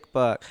 the Dick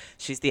book.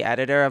 She's the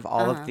editor of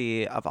all of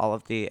the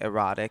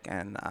erotic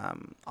and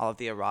all of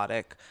the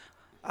erotic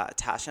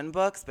Taschen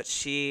books. But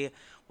she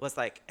was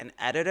like an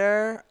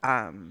editor.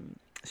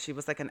 She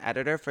was like an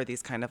editor for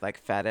these kind of like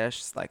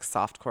fetish, like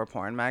softcore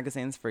porn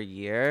magazines for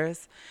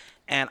years.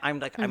 And I'm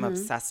like, I'm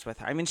obsessed with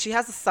her. I mean,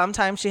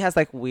 sometimes she has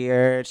like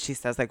weird, she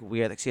says like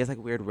weird, like she has like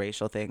weird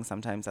racial things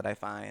sometimes that I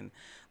find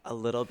a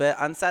little bit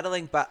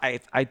unsettling, but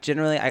I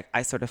generally,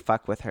 I sort of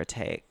fuck with her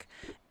take.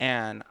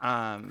 And,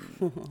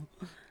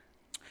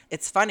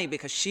 it's funny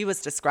because she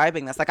was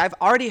describing this. Like I've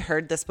already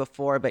heard this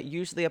before, but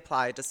usually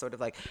applied to sort of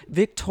like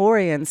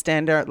Victorian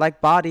standard, like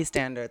body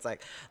standards,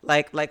 like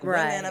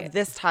women of Right.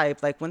 this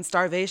type, like when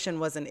starvation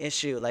was an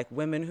issue, like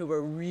women who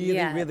were really,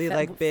 Yeah, really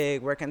like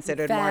big were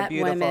considered more fat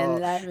women, beautiful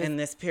that was, in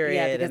this yeah,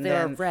 period. because And they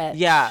were then, rich.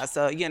 yeah,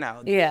 so, you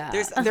know, Yeah.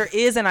 there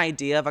is an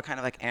idea of a kind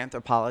of like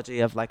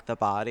anthropology of like the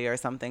body or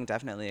something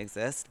definitely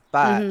exists,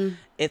 but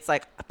it's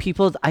like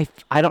people,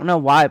 I don't know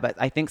why, but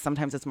I think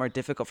sometimes it's more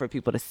difficult for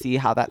people to see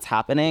how that's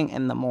happening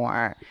in the more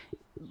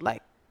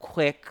like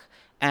quick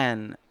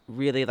and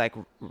really like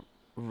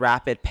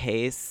rapid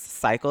pace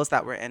cycles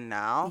that we're in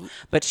now.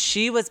 But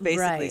she was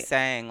basically Right.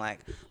 saying like,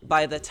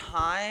 by the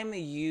time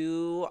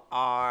you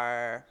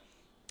are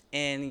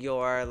in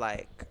your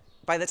like,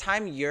 by the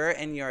time you're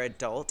in your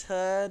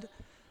adulthood,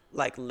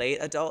 like late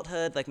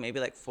adulthood, like maybe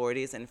like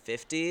 40s and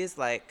 50s,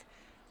 like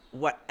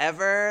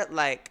whatever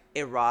like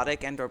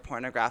erotic and or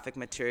pornographic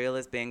material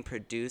is being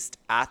produced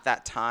at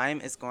that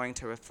time is going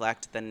to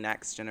reflect the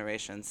next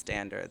generation's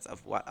standards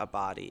of what a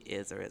body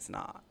is or is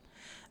not.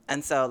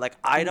 And so like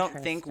I don't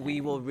think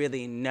we will Interesting.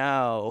 really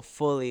know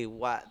fully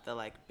what the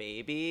like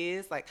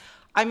babies like,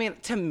 I mean,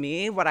 to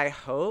me, what I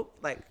hope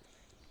like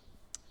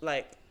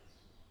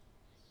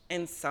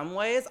in some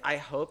ways I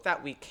hope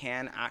that we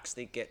can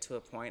actually get to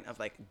a point of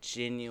like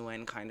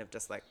genuine kind of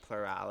just like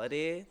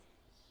plurality,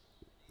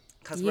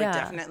 because we're Yeah.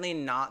 definitely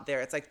not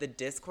there. It's like the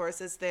discourse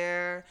is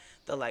there,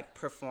 the like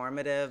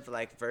performative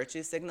like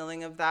virtue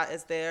signaling of that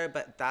is there,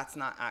 but that's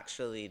not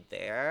actually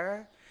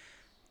there.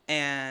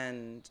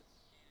 And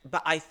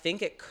but I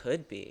think it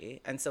could be.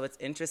 And so it's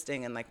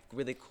interesting and like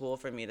really cool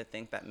for me to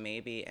think that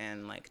maybe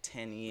in like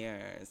 10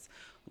 years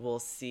we'll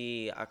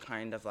see a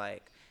kind of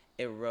like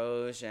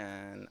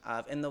erosion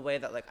of, in the way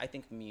that like I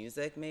think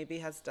music maybe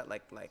has done,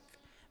 like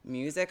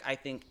music I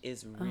think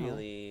is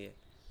Oh.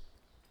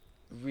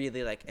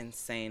 really like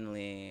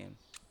insanely,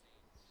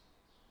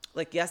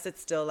 like, yes,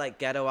 it's still like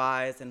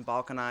ghettoized and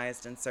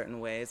balkanized in certain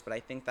ways, but I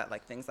think that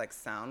like things like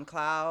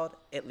SoundCloud,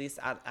 at least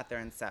at their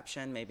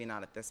inception, maybe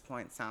not at this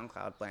point,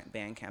 SoundCloud,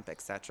 Bandcamp,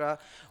 etc.,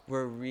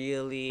 were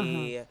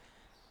really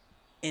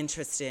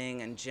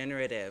interesting and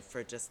generative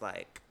for just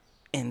like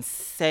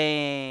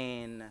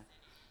insane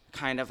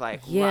kind of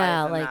like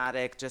Yeah, like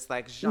rhythmatic, just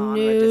like genre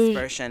new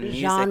dispersion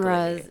musically.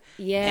 genres.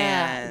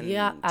 Yeah.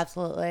 Yeah, And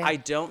absolutely. I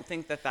don't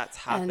think that that's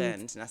And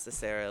happened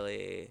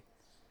necessarily.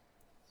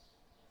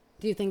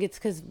 do you think it's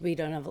because we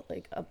don't have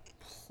like a,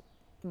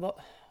 well,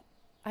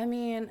 I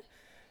mean,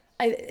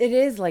 it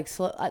is like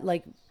slow,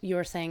 like you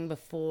were saying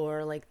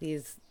before, like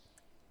these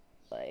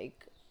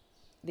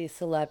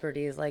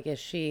celebrities, like does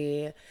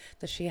she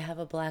have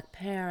a black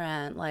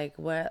parent? Like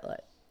what,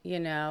 like,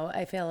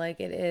 I feel like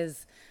it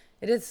is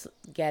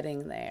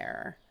getting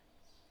there,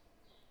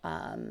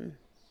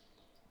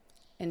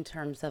 in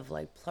terms of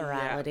like Yeah, but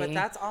plurality.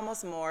 that's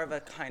almost more of a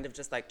kind of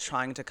just like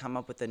trying to come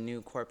up with a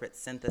new corporate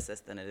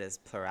synthesis than it is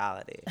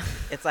plurality.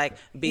 It's like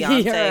You're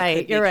Beyonce could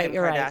right. be You're right. Kim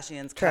You're right.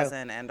 Kardashian's True.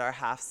 cousin and our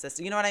half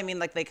sister. You know what I mean?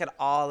 Like they could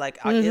all like,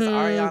 is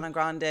Ariana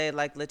Grande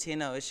like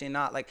Latino? Is she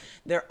not? Like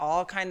they're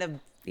all kind of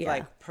Yeah.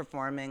 like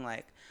performing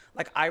like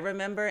I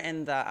remember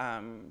in the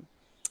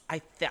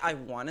I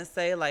want to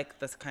say like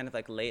this kind of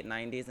like late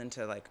 90s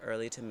into like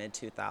early to mid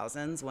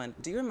 2000s, when,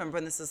 do you remember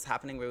when this was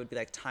happening, where it would be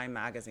like Time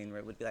magazine, where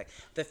it would be like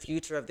the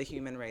future of the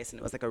human race, and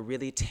it was like a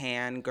really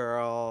tan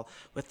girl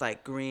with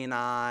like green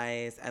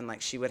eyes, and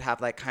like she would have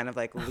like kind of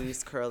like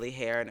loose curly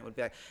hair, and it would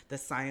be like the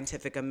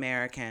Scientific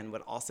American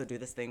would also do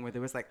this thing where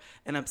there was like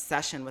an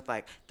obsession with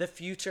like the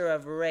future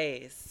of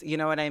race, you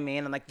know what I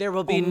mean? And like there will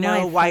Oh be my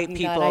no white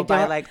fucking God. people I by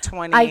don't, like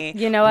 20 I,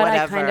 you know what? I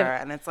whatever, kind of,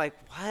 and it's like,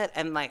 what?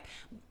 And like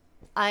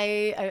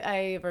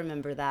I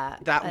remember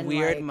that. that And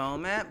weird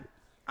moment.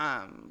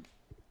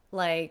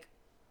 like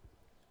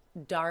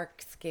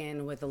dark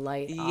skin with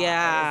light eyes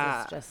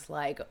Yeah. is just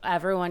like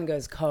everyone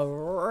goes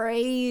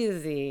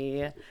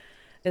crazy.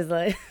 Is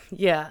like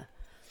yeah.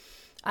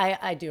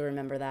 I do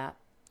remember that.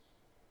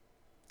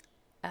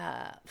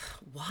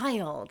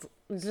 Wild.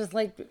 It's just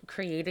like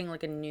creating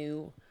like a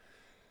new,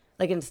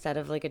 like instead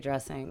of like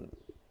addressing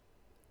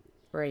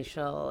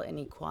racial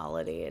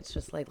inequality, it's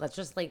just like let's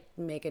just like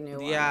make a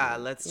new Yeah,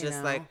 one, let's you just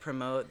know? like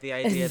promote the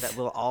idea that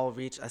we'll all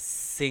reach a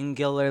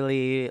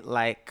singularly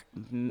like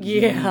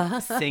Yeah.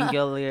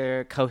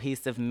 singular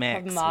cohesive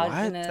mix. What? That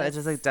Homogenous.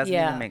 just like doesn't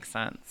even Yeah. make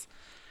sense.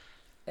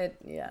 That's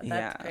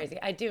Yeah. crazy.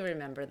 I do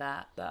remember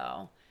that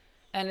though,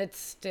 and that's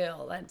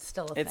still a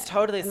It's thing.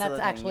 totally and still that's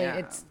a thing, actually yeah.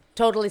 it's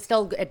totally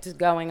still it's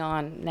going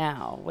on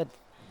now with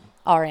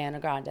Ariana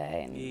Grande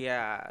and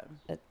Yeah.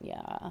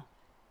 yeah,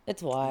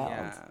 it's wild.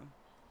 Yeah.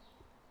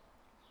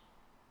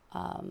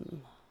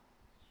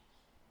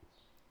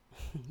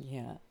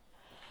 Yeah.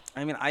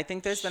 I mean, I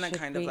think there's been a Should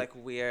kind of we? like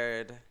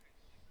weird.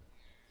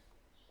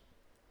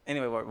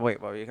 Anyway, what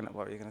were you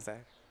gonna say?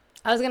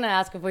 I was gonna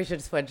ask if we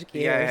should switch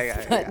gears,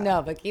 Yeah. but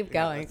no. But keep Yeah,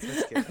 going.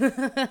 let's switch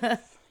gears.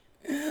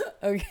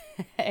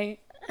 Okay.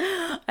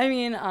 I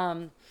mean,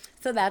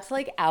 so that's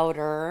like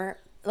outer,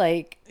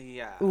 like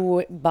Yeah.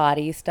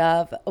 body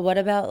stuff. What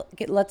about?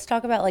 Let's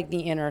talk about like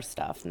the inner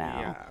stuff now.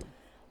 Yeah.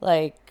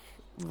 Like,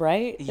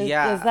 right?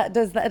 Yeah.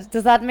 Does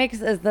that make is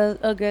the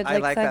a good I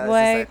like like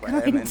segue? that as a segue.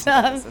 I'm Kind into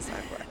that of? as a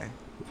segue.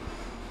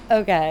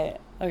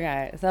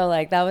 Okay. So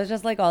like that was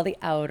just like all the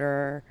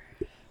outer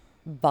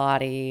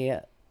body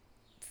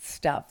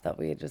stuff that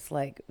we just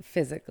like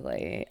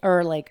physically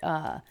or like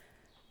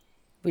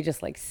we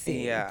just like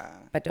see Yeah.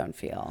 but don't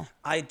feel.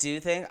 I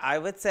think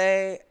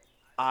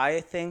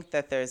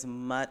that there's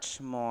much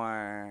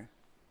more,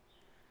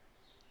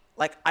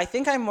 like, I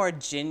think I'm more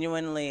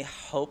genuinely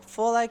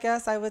hopeful, I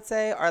guess I would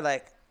say, or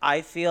like,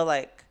 I feel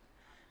like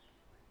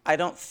I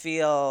don't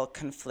feel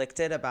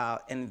conflicted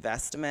about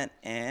investment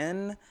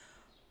in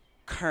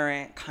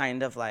current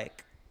kind of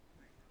like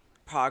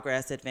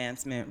progress,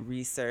 advancement,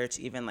 research,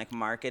 even like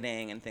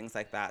marketing and things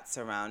like that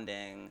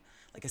surrounding,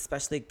 like,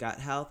 especially gut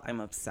health.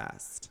 I'm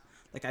obsessed.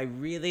 Like, I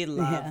really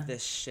love Yeah.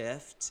 this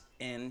shift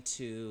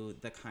into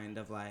the kind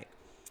of like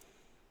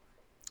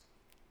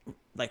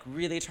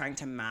really trying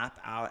to map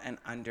out and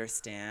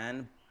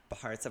understand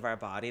parts of our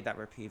body that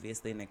were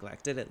previously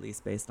neglected, at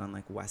least based on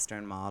like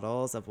Western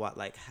models of what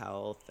like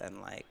health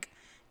and like,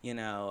 you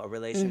know, a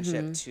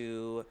relationship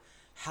to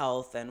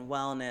health and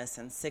wellness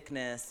and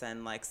sickness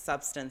and like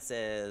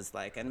substances,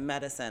 like, and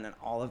medicine, and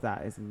all of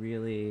that is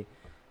really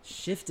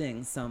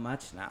shifting so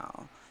much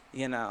now,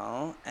 you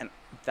know? And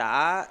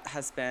that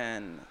has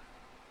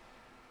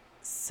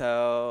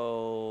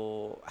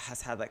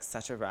had like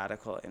such a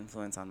radical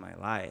influence on my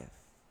life.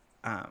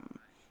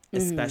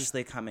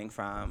 Especially coming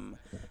from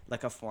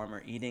like a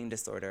former eating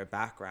disorder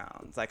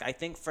background. Like, I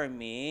think for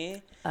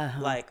me,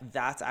 like,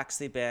 that's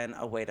actually been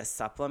a way to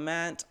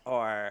supplement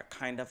or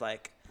kind of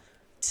like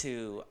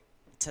to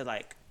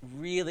like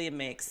really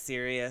make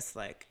serious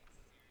like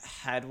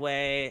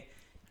headway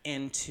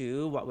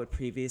into what would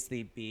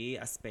previously be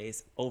a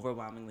space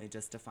overwhelmingly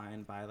just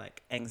defined by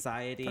like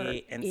anxiety, For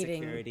eating.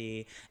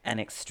 insecurity, and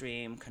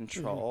extreme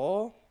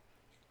control.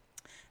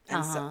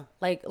 And so,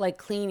 like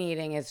clean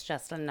eating is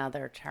just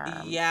another term.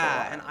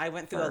 yeah, and I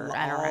went through for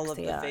all of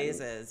the anorexia and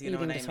phases, you know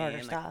what eating I disorder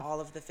mean? stuff. Like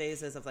all of the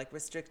phases of like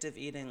restrictive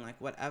eating,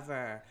 like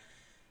whatever.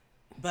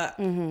 But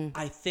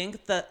I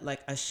think that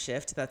like a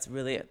shift that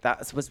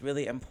was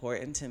really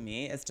important to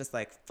me is just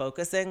like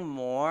focusing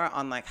more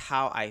on like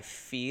how I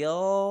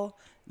feel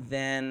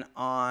than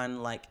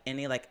on like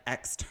any like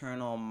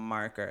external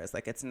markers.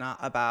 Like, it's not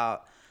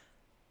about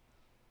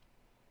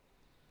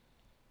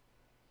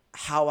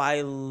how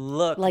I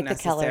look Like the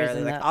calories necessarily.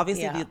 in Like, the-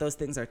 obviously yeah. those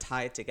things are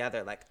tied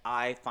together. Like,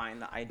 I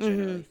find that I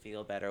generally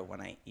feel better when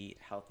I eat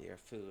healthier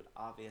food.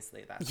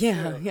 Obviously that's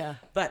Yeah, true. yeah.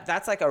 But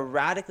that's like a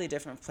radically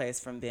different place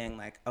from being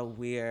like a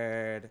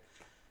weird,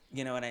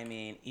 you know what I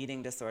mean,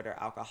 eating disorder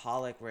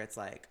alcoholic, where it's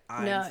like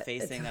I'm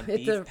facing a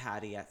beef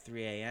patty at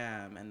 3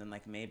 a.m. and then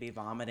like maybe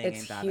vomiting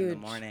It's in that in the huge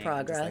morning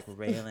progress. and just like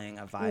railing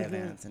a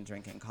Vyvanse and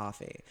drinking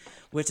coffee,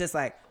 which is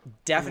like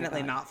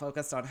definitely not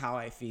focused on how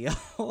I feel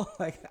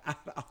like at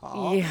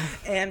all. Yeah.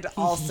 And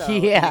also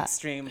Yeah. an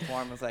extreme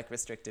form of like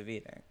restrictive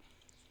eating.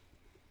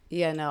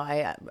 Yeah, no,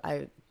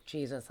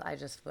 Jesus, I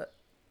just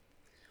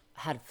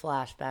had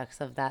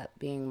flashbacks of that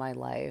being my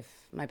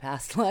life, my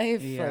past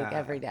life, like Yeah.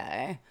 every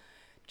day.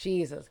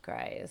 Jesus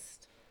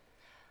Christ.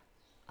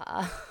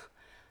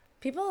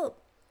 People,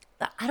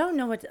 I don't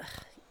know what.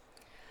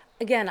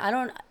 Again, I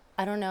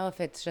don't know if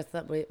it's just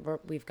that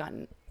we've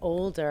gotten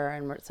older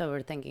and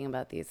we're thinking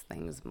about these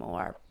things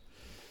more.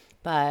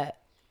 But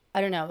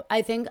I don't know.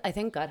 I think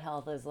gut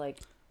health is like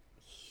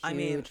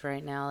huge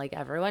right now. Like,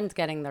 everyone's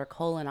getting their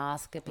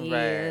colonoscopies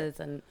Right.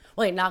 and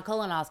wait, not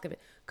colonoscopy,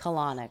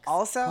 colonics.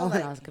 Also,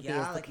 like, colonoscopy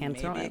yeah, is the like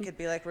cancer maybe one. it could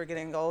be like we're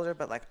getting older,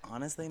 but like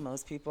honestly,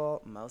 most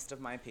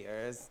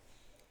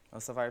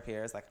of our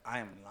peers, like, I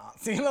am not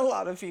seeing a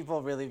lot of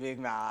people really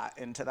being that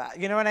into that.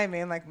 You know what I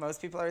mean? Like,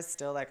 most people are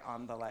still like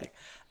on the like,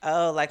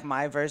 oh, like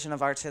my version of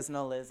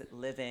artisanal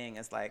living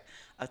is like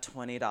a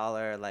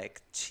 $20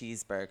 like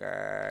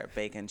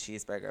bacon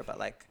cheeseburger, but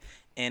like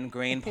in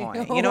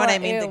Greenpoint. You know what I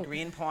mean? Ew. The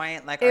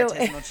Greenpoint like Ew.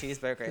 artisanal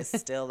cheeseburger is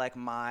still like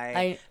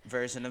my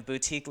version of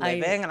boutique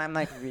living, and I'm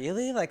like,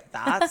 really? Like,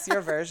 that's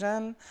your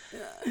version?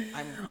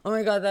 Oh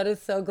my God, that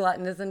is so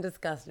gluttonous and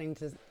disgusting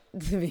to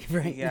me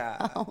right Yeah.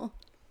 now.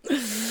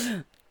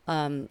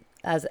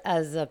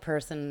 As a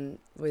person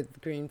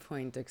with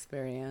Greenpoint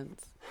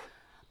experience,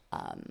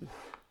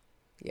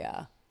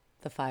 yeah,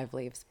 the 5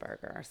 Leaves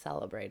burger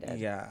celebrated.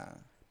 Yeah.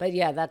 But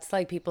yeah, that's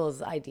like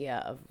people's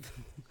idea of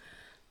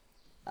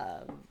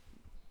I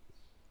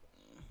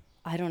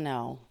don't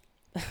know.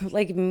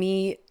 Like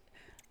meat.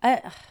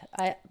 I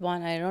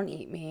don't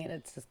eat meat.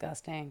 It's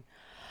disgusting.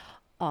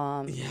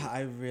 Yeah,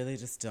 I don't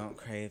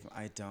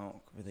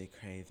really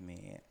crave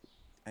meat.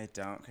 I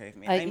don't crave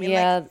meat. I I mean,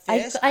 yeah. like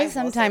fish, I I will say,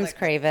 sometimes like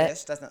crave it.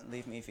 fish doesn't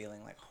leave me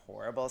feeling like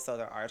horrible. So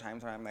there are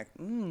times where I'm like,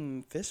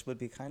 fish would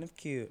be kind of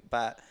cute.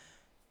 But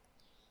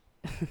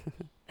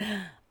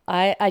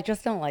I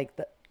just don't like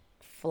the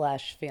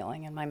flesh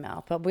feeling in my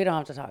mouth. But we don't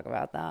have to talk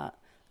about that.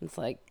 It's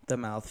like the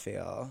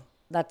mouthfeel.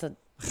 that's a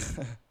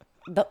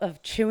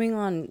of chewing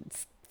on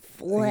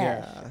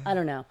flesh. Yeah. I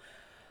don't know.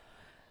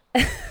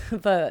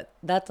 But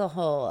that's a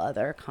whole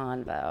other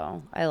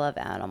convo. I love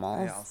I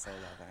animals. also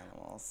love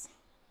animals.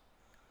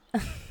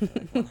 Like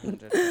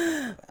 100%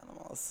 love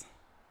animals.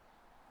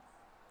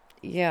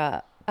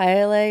 Yeah.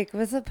 I like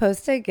was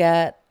supposed to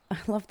get I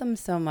love them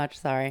so much.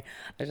 Sorry. I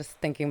was just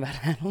thinking about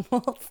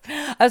animals.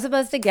 I was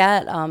supposed to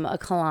get a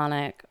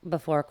colonic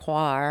before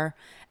Quar,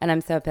 and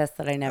I'm so pissed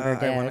that I never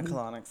did. I want a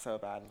colonic so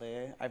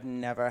badly. I've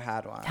never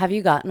had one. Have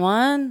you gotten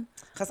one?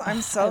 Because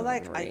I'm so I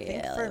like, I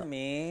think for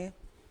me,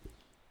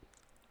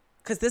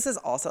 because this is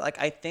also like,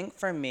 I think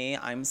for me,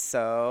 I'm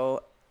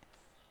so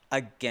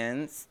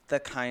against the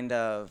kind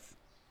of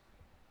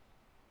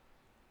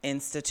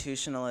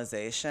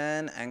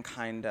institutionalization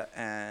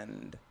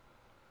and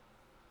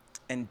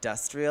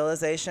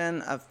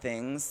industrialization of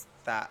things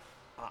that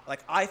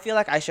like I feel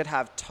like I should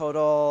have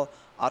total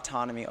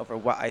autonomy over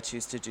what I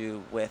choose to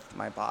do with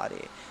my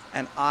body.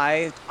 And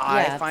I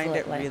Yeah, find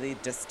it absolutely. really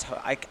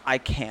I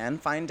can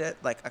find it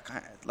like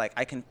like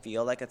I can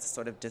feel like it's a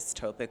sort of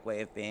dystopic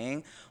way of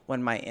being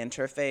when my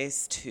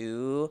interface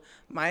to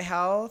my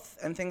health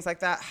and things like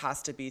that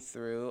has to be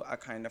through a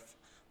kind of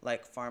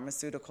like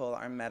pharmaceutical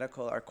or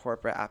medical or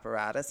corporate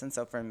apparatus. And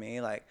so for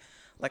me, like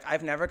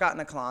I've never gotten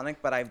a colonic,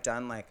 but I've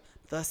done like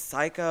the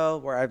Psycho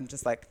where I'm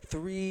just like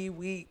 3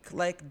 week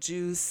like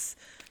juice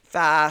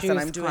fast and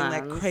Juice I'm doing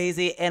like cleanse.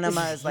 crazy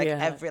enemas like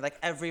Yeah.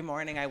 every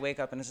morning I wake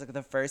up and it's like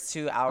the first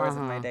 2 hours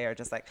of my day are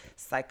just like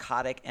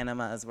psychotic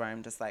enemas where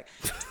I'm just like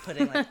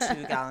putting like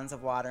 2 gallons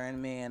of water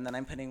in me and then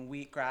I'm putting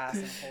wheatgrass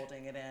and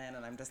holding it in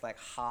and I'm just like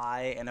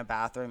high in a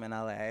bathroom in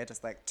LA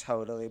just like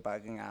totally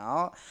bugging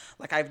out.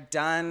 Like I've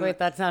done Wait,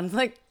 that sounds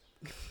like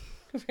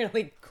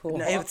really cool.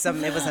 no, it was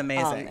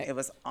amazing. It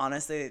was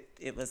honestly,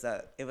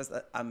 that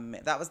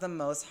was the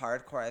most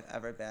hardcore I've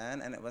ever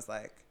been. And it was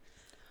like,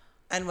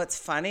 and what's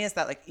funny is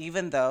that like,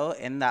 even though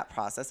in that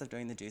process of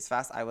doing the juice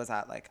fast, I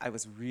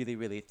was really,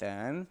 really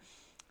thin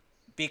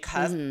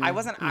because I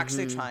wasn't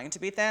actually trying to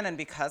be thin. And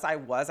because I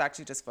was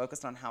actually just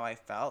focused on how I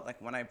felt,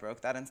 like when I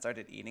broke that and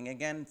started eating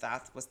again,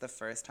 that was the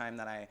first time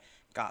that I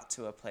got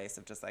to a place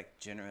of just like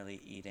generally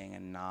eating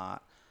and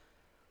not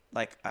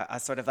like a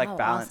sort of like Oh,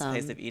 balanced awesome.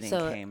 place of eating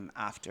So came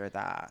after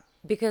that.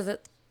 because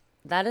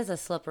that is a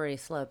slippery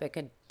slope. It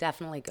could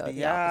definitely go the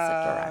Yeah.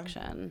 opposite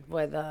direction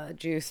with a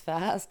juice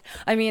fast.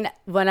 I mean,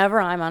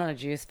 whenever I'm on a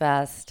juice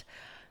fast,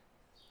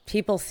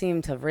 people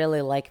seem to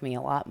really like me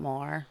a lot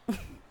more.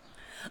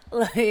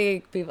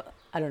 Like people,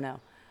 I don't know,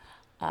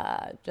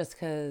 just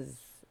because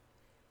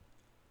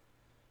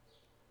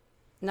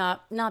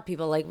not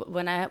people like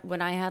when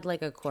I had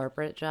like a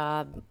corporate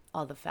job,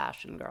 all the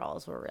fashion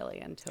girls were really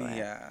into it.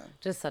 Yeah.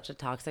 Just such a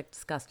toxic,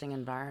 disgusting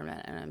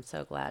environment, and I'm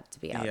so glad to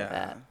be out of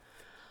Yeah. it.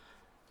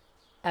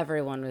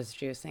 Everyone was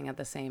juicing at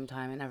the same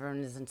time, and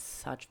everyone is in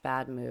such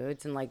bad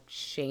moods and like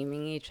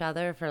shaming each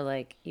other for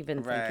like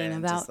even Right. thinking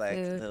And about just like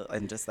food.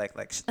 and just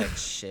like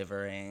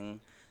shivering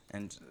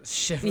and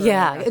shivering.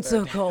 Yeah, as it's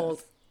they're so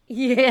cold.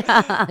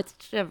 Yeah, it's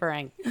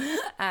shivering.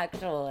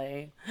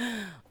 Actually,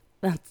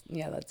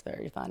 that's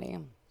very funny.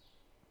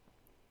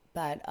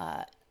 But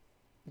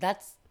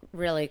that's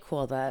really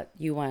cool that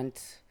you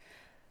went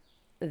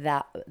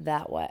that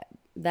way,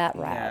 that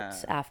route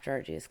Yeah. after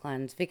a juice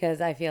cleanse,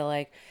 because I feel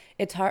like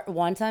it's hard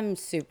once I'm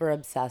super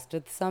obsessed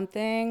with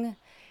something,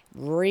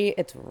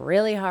 it's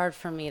really hard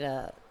for me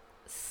to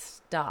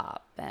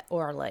stop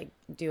or like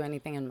do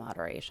anything in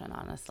moderation,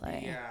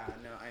 honestly. Yeah,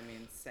 no, I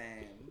mean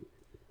same.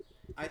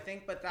 I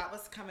think but that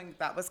was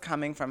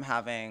coming from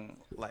having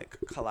like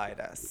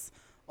colitis,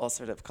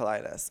 ulcerative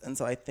colitis. And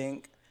so I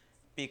think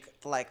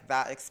like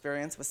that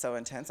experience was so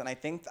intense and I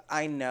think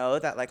I know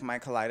that like my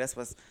colitis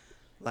was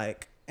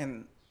like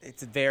and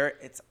it's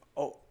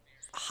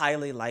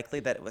highly likely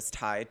that it was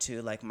tied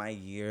to like my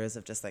years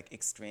of just like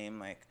extreme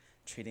like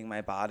treating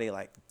my body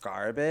like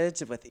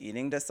garbage with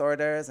eating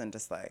disorders and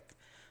just like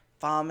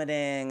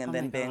vomiting and Oh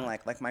then my being God.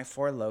 like my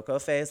Four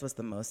Loko phase was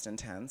the most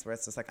intense where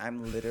it's just like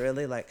I'm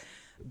literally like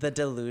the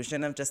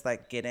delusion of just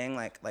like getting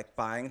like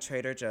buying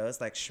Trader Joe's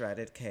like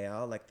shredded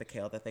kale, like the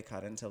kale that they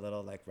cut into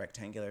little like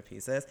rectangular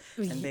pieces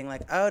and being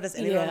like, oh, does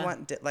anyone Yeah.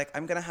 want like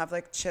I'm gonna have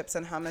like chips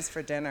and hummus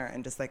for dinner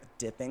and just like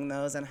dipping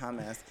those in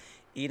hummus,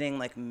 eating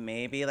like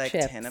maybe like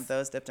 10 Chips. of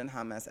those dipped in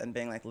hummus and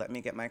being like, let me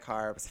get my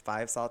carbs,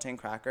 5 saltine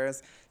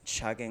crackers,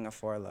 chugging a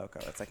Four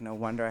Loko. It's like no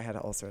wonder I had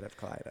ulcerative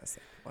colitis.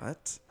 Like,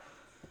 what?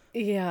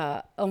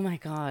 Yeah. Oh my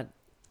God.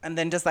 And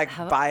then just like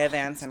buy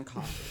Advance and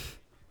coffee.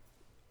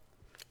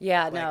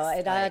 Yeah, no,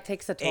 it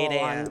takes a toll 8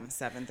 on. a.m.,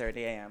 7:30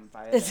 a.m.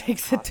 It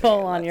takes a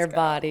toll on your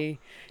body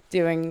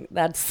doing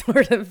that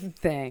sort of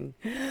thing.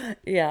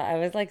 Yeah, I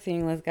was like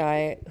seeing this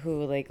guy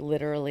who like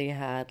literally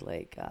had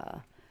like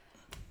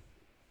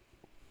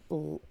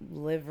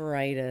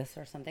liveritis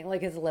or something.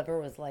 Like his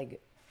liver was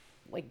like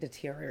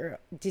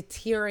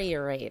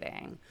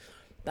deteriorating,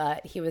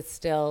 but he was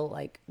still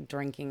like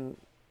drinking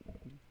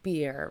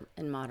beer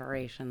in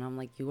moderation. I'm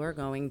like, you are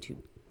going to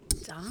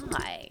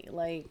die,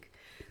 like,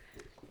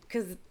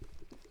 because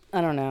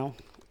I don't know.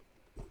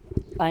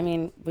 I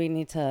mean, we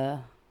need to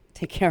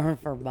take care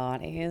of our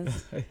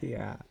bodies.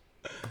 Yeah.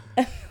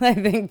 I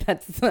think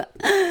that's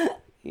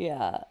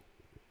yeah.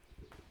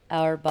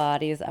 Our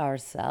bodies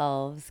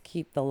ourselves,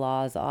 keep the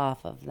laws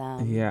off of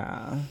them.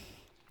 Yeah.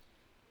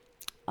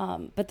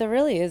 But there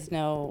really is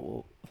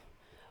no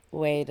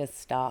way to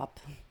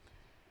stop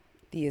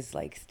these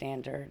like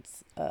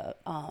standards of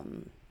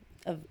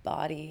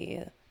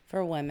body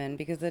for women,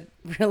 because it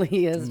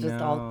really is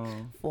just all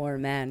for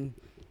men.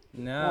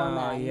 No, for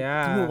men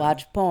yeah. who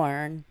watch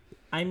porn.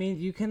 I mean,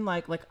 you can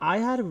like I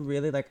had a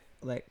really like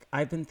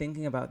I've been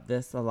thinking about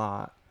this a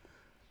lot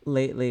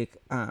lately.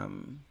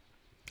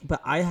 But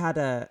I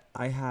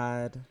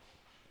had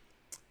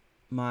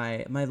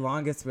my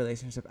longest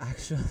relationship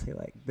actually,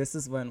 like, this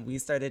is when we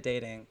started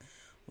dating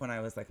when I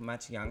was like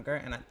much younger,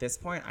 and at this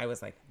point I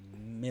was like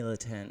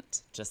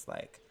militant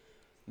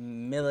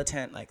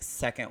like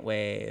second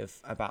wave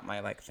about my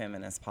like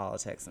feminist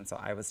politics, and so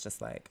I was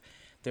just like,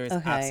 there's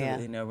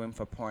absolutely no room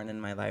for porn in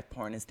my life.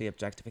 Porn is the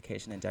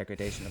objectification and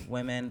degradation of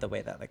women. The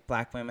way that like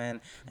black women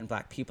and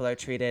black people are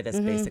treated is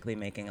basically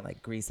making it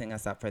like greasing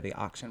us up for the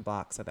auction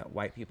block so that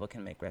white people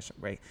can make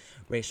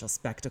racial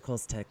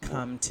spectacles to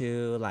come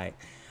to. Like,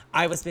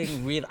 I was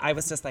being real. I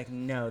was just like,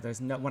 no,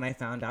 there's no. When I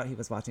found out he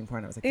was watching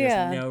porn, I was like,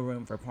 there's no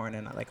room for porn,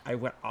 and I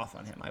went off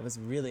on him. I was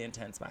really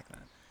intense back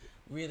then.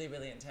 Really,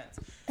 really intense.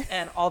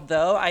 And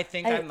although I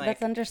think I'm like...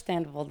 That's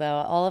understandable, though.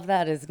 All of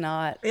that is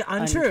not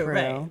untrue.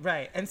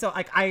 Right. And so,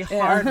 like, I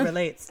hard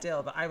relate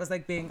still, but I was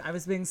being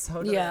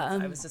totally...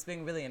 I was just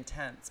being really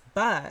intense.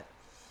 But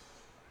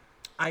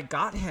I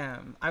got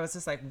him. I was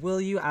just like, will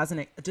you, as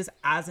an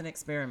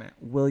experiment,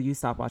 will you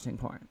stop watching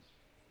porn?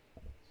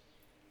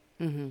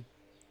 Mm-hmm.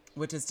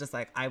 Which is just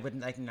like, I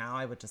would just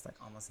like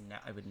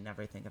I would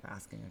never think of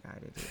asking a guy to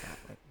do that.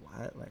 Like,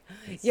 what? Like,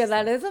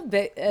 that is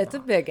it's a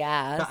big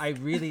ass. But I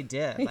really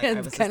did. Like, I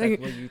was just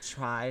like, will you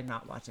try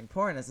not watching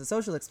porn as a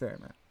social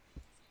experiment?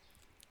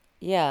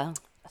 Yeah.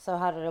 So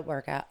how did it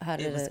work out? How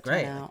did it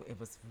great. turn out? Like, it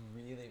was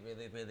really,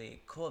 really,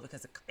 really cool,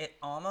 because it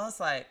almost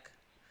like,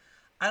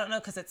 I don't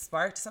know, because it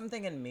sparked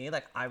something in me.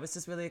 Like, I was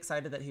just really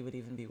excited that he would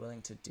even be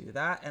willing to do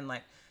that. And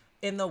like,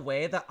 in the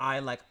way that I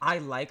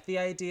like the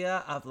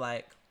idea of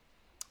like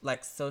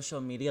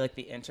social media, like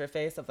the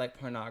interface of like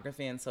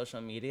pornography and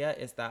social media,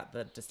 is that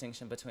the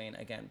distinction between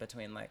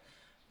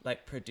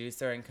like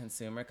producer and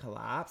consumer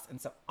collapse.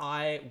 And so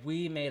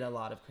we made a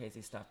lot of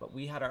crazy stuff, but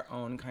we had our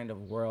own kind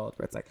of world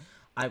where it's like,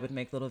 I would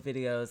make little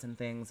videos and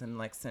things and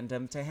like send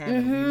them to him,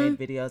 and we made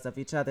videos of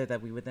each other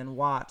that we would then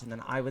watch, and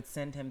then I would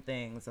send him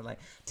things and like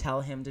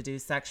tell him to do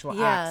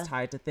sexual acts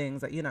tied to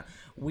things that, you know,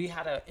 we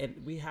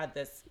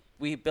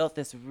built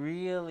this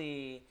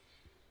really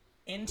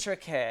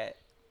intricate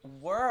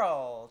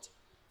world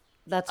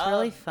that's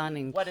really fun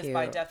and what cute. Is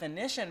by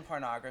definition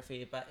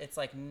pornography, but it's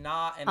like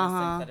not in the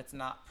sense that it's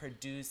not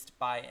produced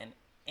by an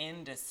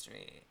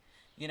industry.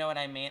 You know what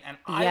I mean? And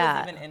I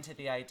was even into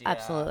the idea.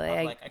 Absolutely.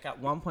 Of, like at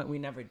one point we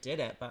never did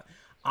it, but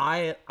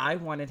I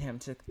wanted him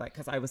to, like,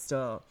 because I was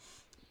still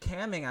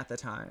camming at the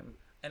time,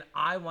 and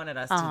I wanted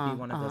us to be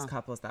one of those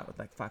couples that would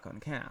like fuck on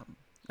cam.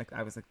 Like,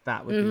 I was like,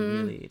 that would be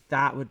really,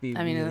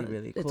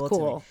 really cool to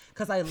me.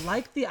 Because I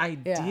like the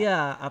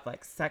idea of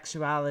like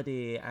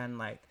sexuality and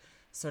like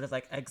sort of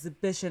like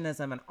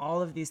exhibitionism and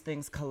all of these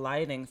things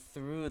colliding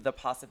through the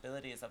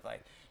possibilities of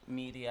like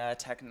media,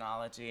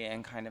 technology,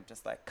 and kind of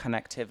just like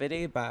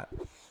connectivity. But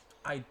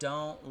I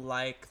don't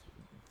like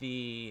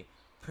the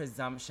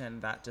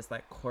presumption that just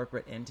like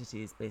corporate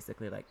entities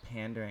basically like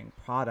pandering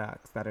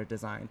products that are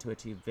designed to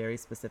achieve very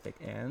specific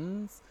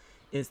ends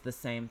is the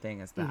same thing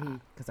as that,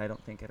 because I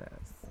don't think it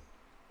is.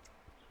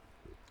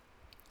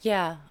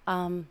 Yeah.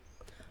 No,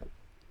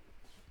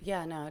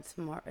 it's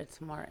more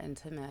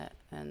intimate,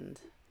 and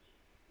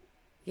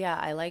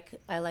I like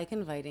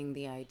inviting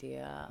the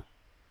idea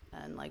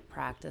and like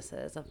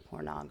practices of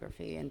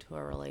pornography into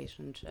a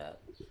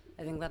relationship.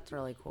 I think that's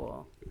really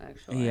cool,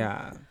 actually.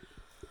 Yeah.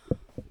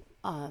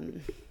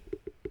 I've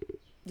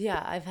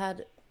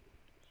had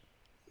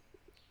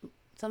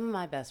some of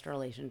my best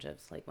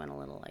relationships like went a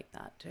little like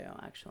that too,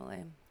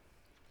 actually.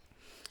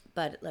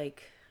 But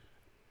like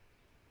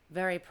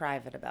very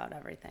private about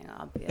everything,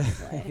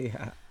 obviously.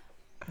 Yeah.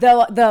 I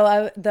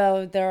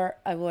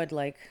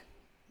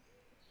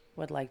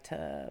would like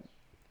to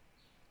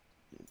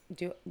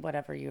do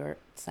whatever you were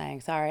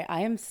saying. Sorry,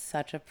 I am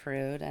such a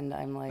prude, and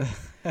I'm like,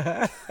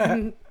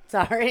 I'm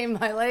sorry,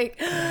 my like,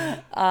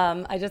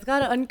 I just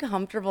got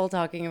uncomfortable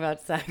talking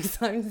about sex.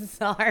 I'm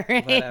sorry.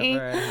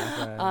 Whatever, it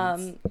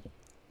happens.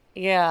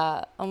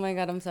 Yeah. Oh my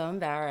God, I'm so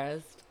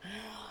embarrassed.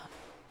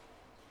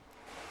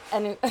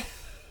 And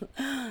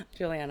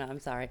Juliana, I'm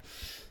sorry.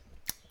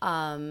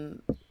 I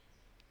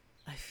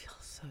feel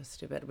so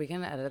stupid. We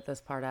can edit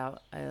this part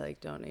out. I like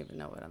don't even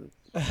know what I'm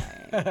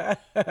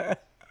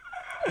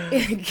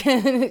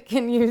saying.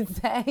 Can you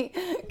say?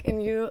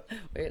 Can you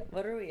wait?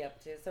 What are we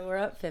up to? So we're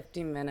at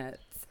 50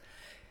 minutes.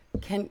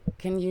 Can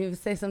you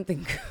say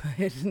something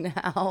good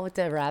now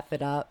to wrap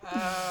it up?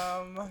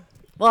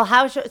 Well,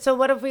 so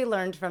what have we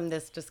learned from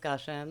this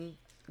discussion?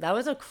 That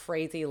was a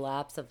crazy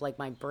lapse of like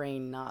my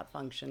brain not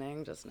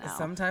functioning just now.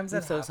 Sometimes I'm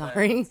it so happens.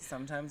 sorry.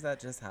 Sometimes that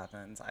just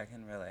happens. I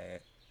can relate.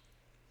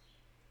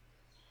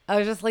 I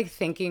was just like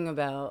thinking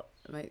about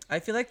I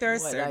feel like there are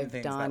what certain I've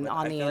things done that would,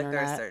 on I the feel like there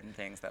are internet. certain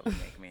things that would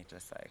make me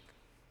just like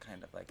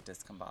kind of like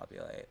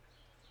discombobulate.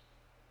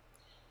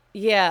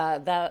 Yeah,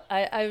 that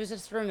I was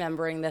just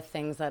remembering the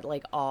things that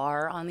like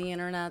are on the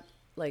internet,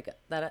 like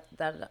that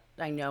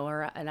I know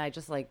her, and I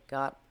just like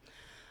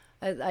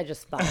I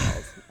just spiraled.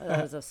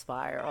 That was a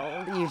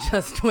spiral you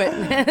just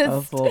witnessed.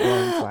 A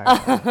full-blown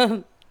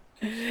spiral.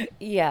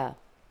 Yeah.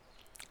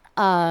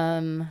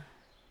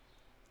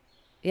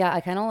 Yeah,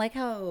 I kind of like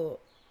how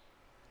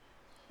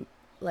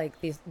like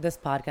this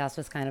podcast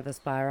was kind of a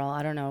spiral.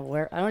 I don't know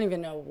where. I don't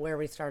even know where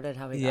we started.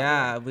 How we got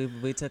Yeah, here.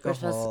 we took We're a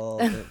supposed- whole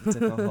we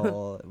took a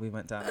whole we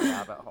went down a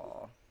rabbit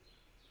hole.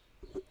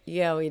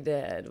 Yeah, we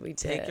did. We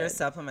Take did. your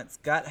supplements.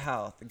 Gut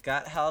health.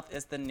 Gut health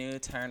is the new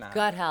turn up.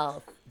 Gut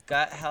health.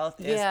 Gut health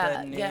is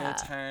Yeah, the new yeah.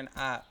 turn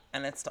up.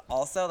 And it's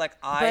also like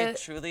I But-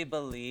 truly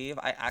believe,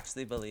 I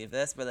actually believe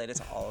this related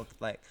to all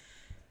like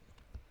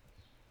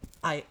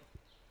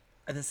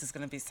this is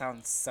gonna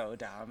sound so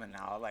dumb and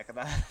now like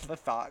the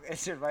thought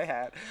entered my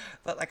head.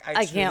 But like I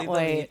truly can't believe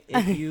wait.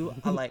 if you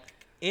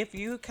if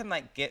you can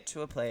like get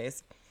to a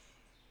place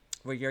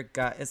where your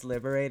gut is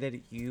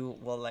liberated, you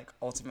will like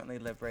ultimately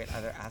liberate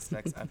other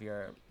aspects of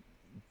your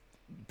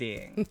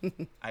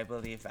being. I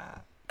believe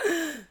that.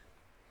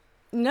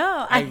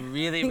 No, I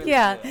really, really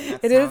yeah, do. And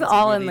that it is sounds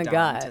all in really the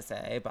dumb gut. to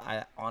say, but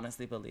I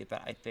honestly believe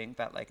that. I think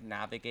that like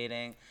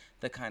navigating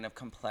the kind of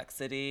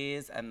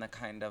complexities and the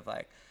kind of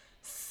like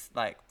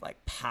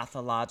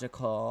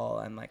pathological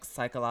and like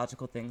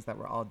psychological things that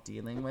we're all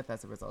dealing with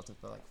as a result of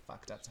the like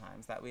fucked up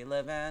times that we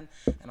live in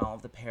and all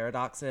of the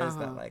paradoxes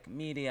that like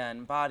media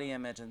and body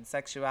image and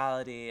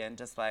sexuality and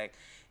just like,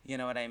 you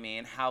know what I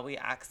mean, how we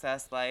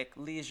access like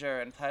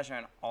leisure and pleasure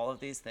and all of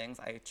these things.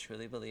 I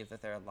truly believe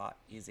that they're a lot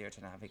easier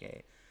to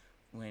navigate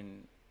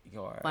when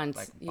your Once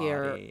like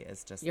your body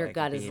is just your like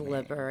gut is beaming.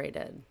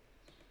 liberated.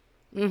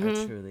 I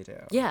truly do.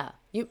 Yeah,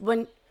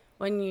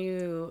 when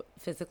you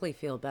physically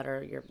feel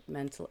better, your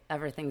mental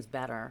everything's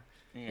better,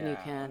 and you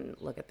Yeah. can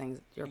look at things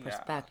your Yeah.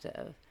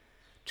 perspective.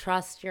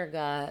 Trust your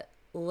gut,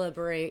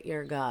 liberate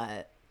your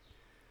gut.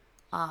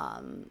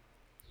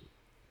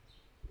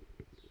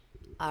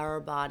 Our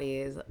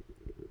bodies,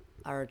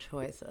 our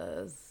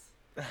choices.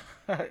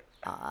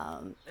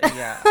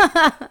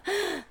 Yeah.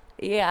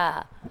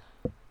 Yeah.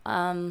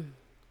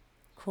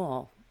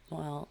 Cool.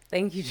 Well,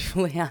 thank you,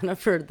 Juliana,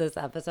 for this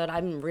episode.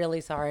 I'm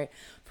really sorry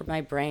for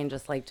my brain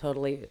just like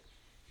totally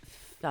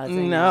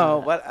fuzzing No, out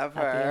at whatever.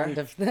 the end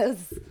of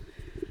this.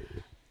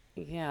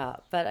 Yeah,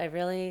 but I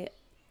really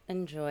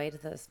enjoyed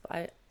this.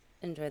 I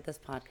enjoyed this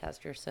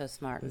podcast. You're so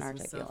smart and This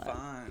was articulate. so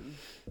fun.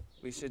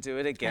 We should do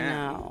it again.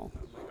 know. Oh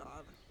my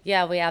god.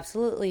 Yeah, we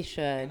absolutely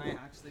should. And I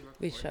actually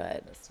We recorded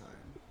should. this time.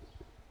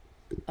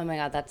 Oh my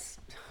god,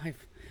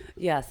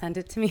 yeah. Send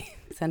it to me.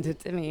 Send it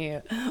to me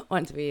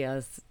once we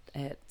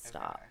hit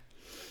stop. Okay.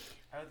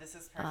 Oh, this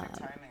is perfect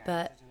timing. I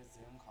but- have to do a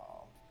Zoom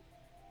call.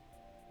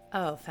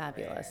 Oh,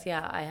 fabulous.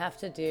 Yeah, I have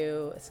to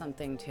do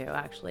something too.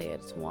 Actually,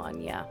 it's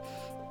 1. Yeah.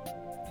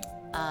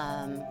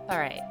 All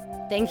right.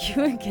 Thank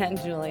you again,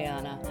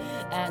 Juliana.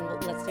 And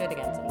let's do it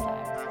again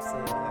sometime.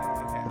 Absolutely.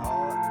 Okay.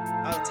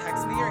 I'll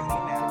text me your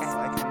email so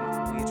I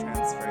can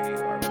WeTransfer you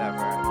or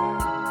whatever.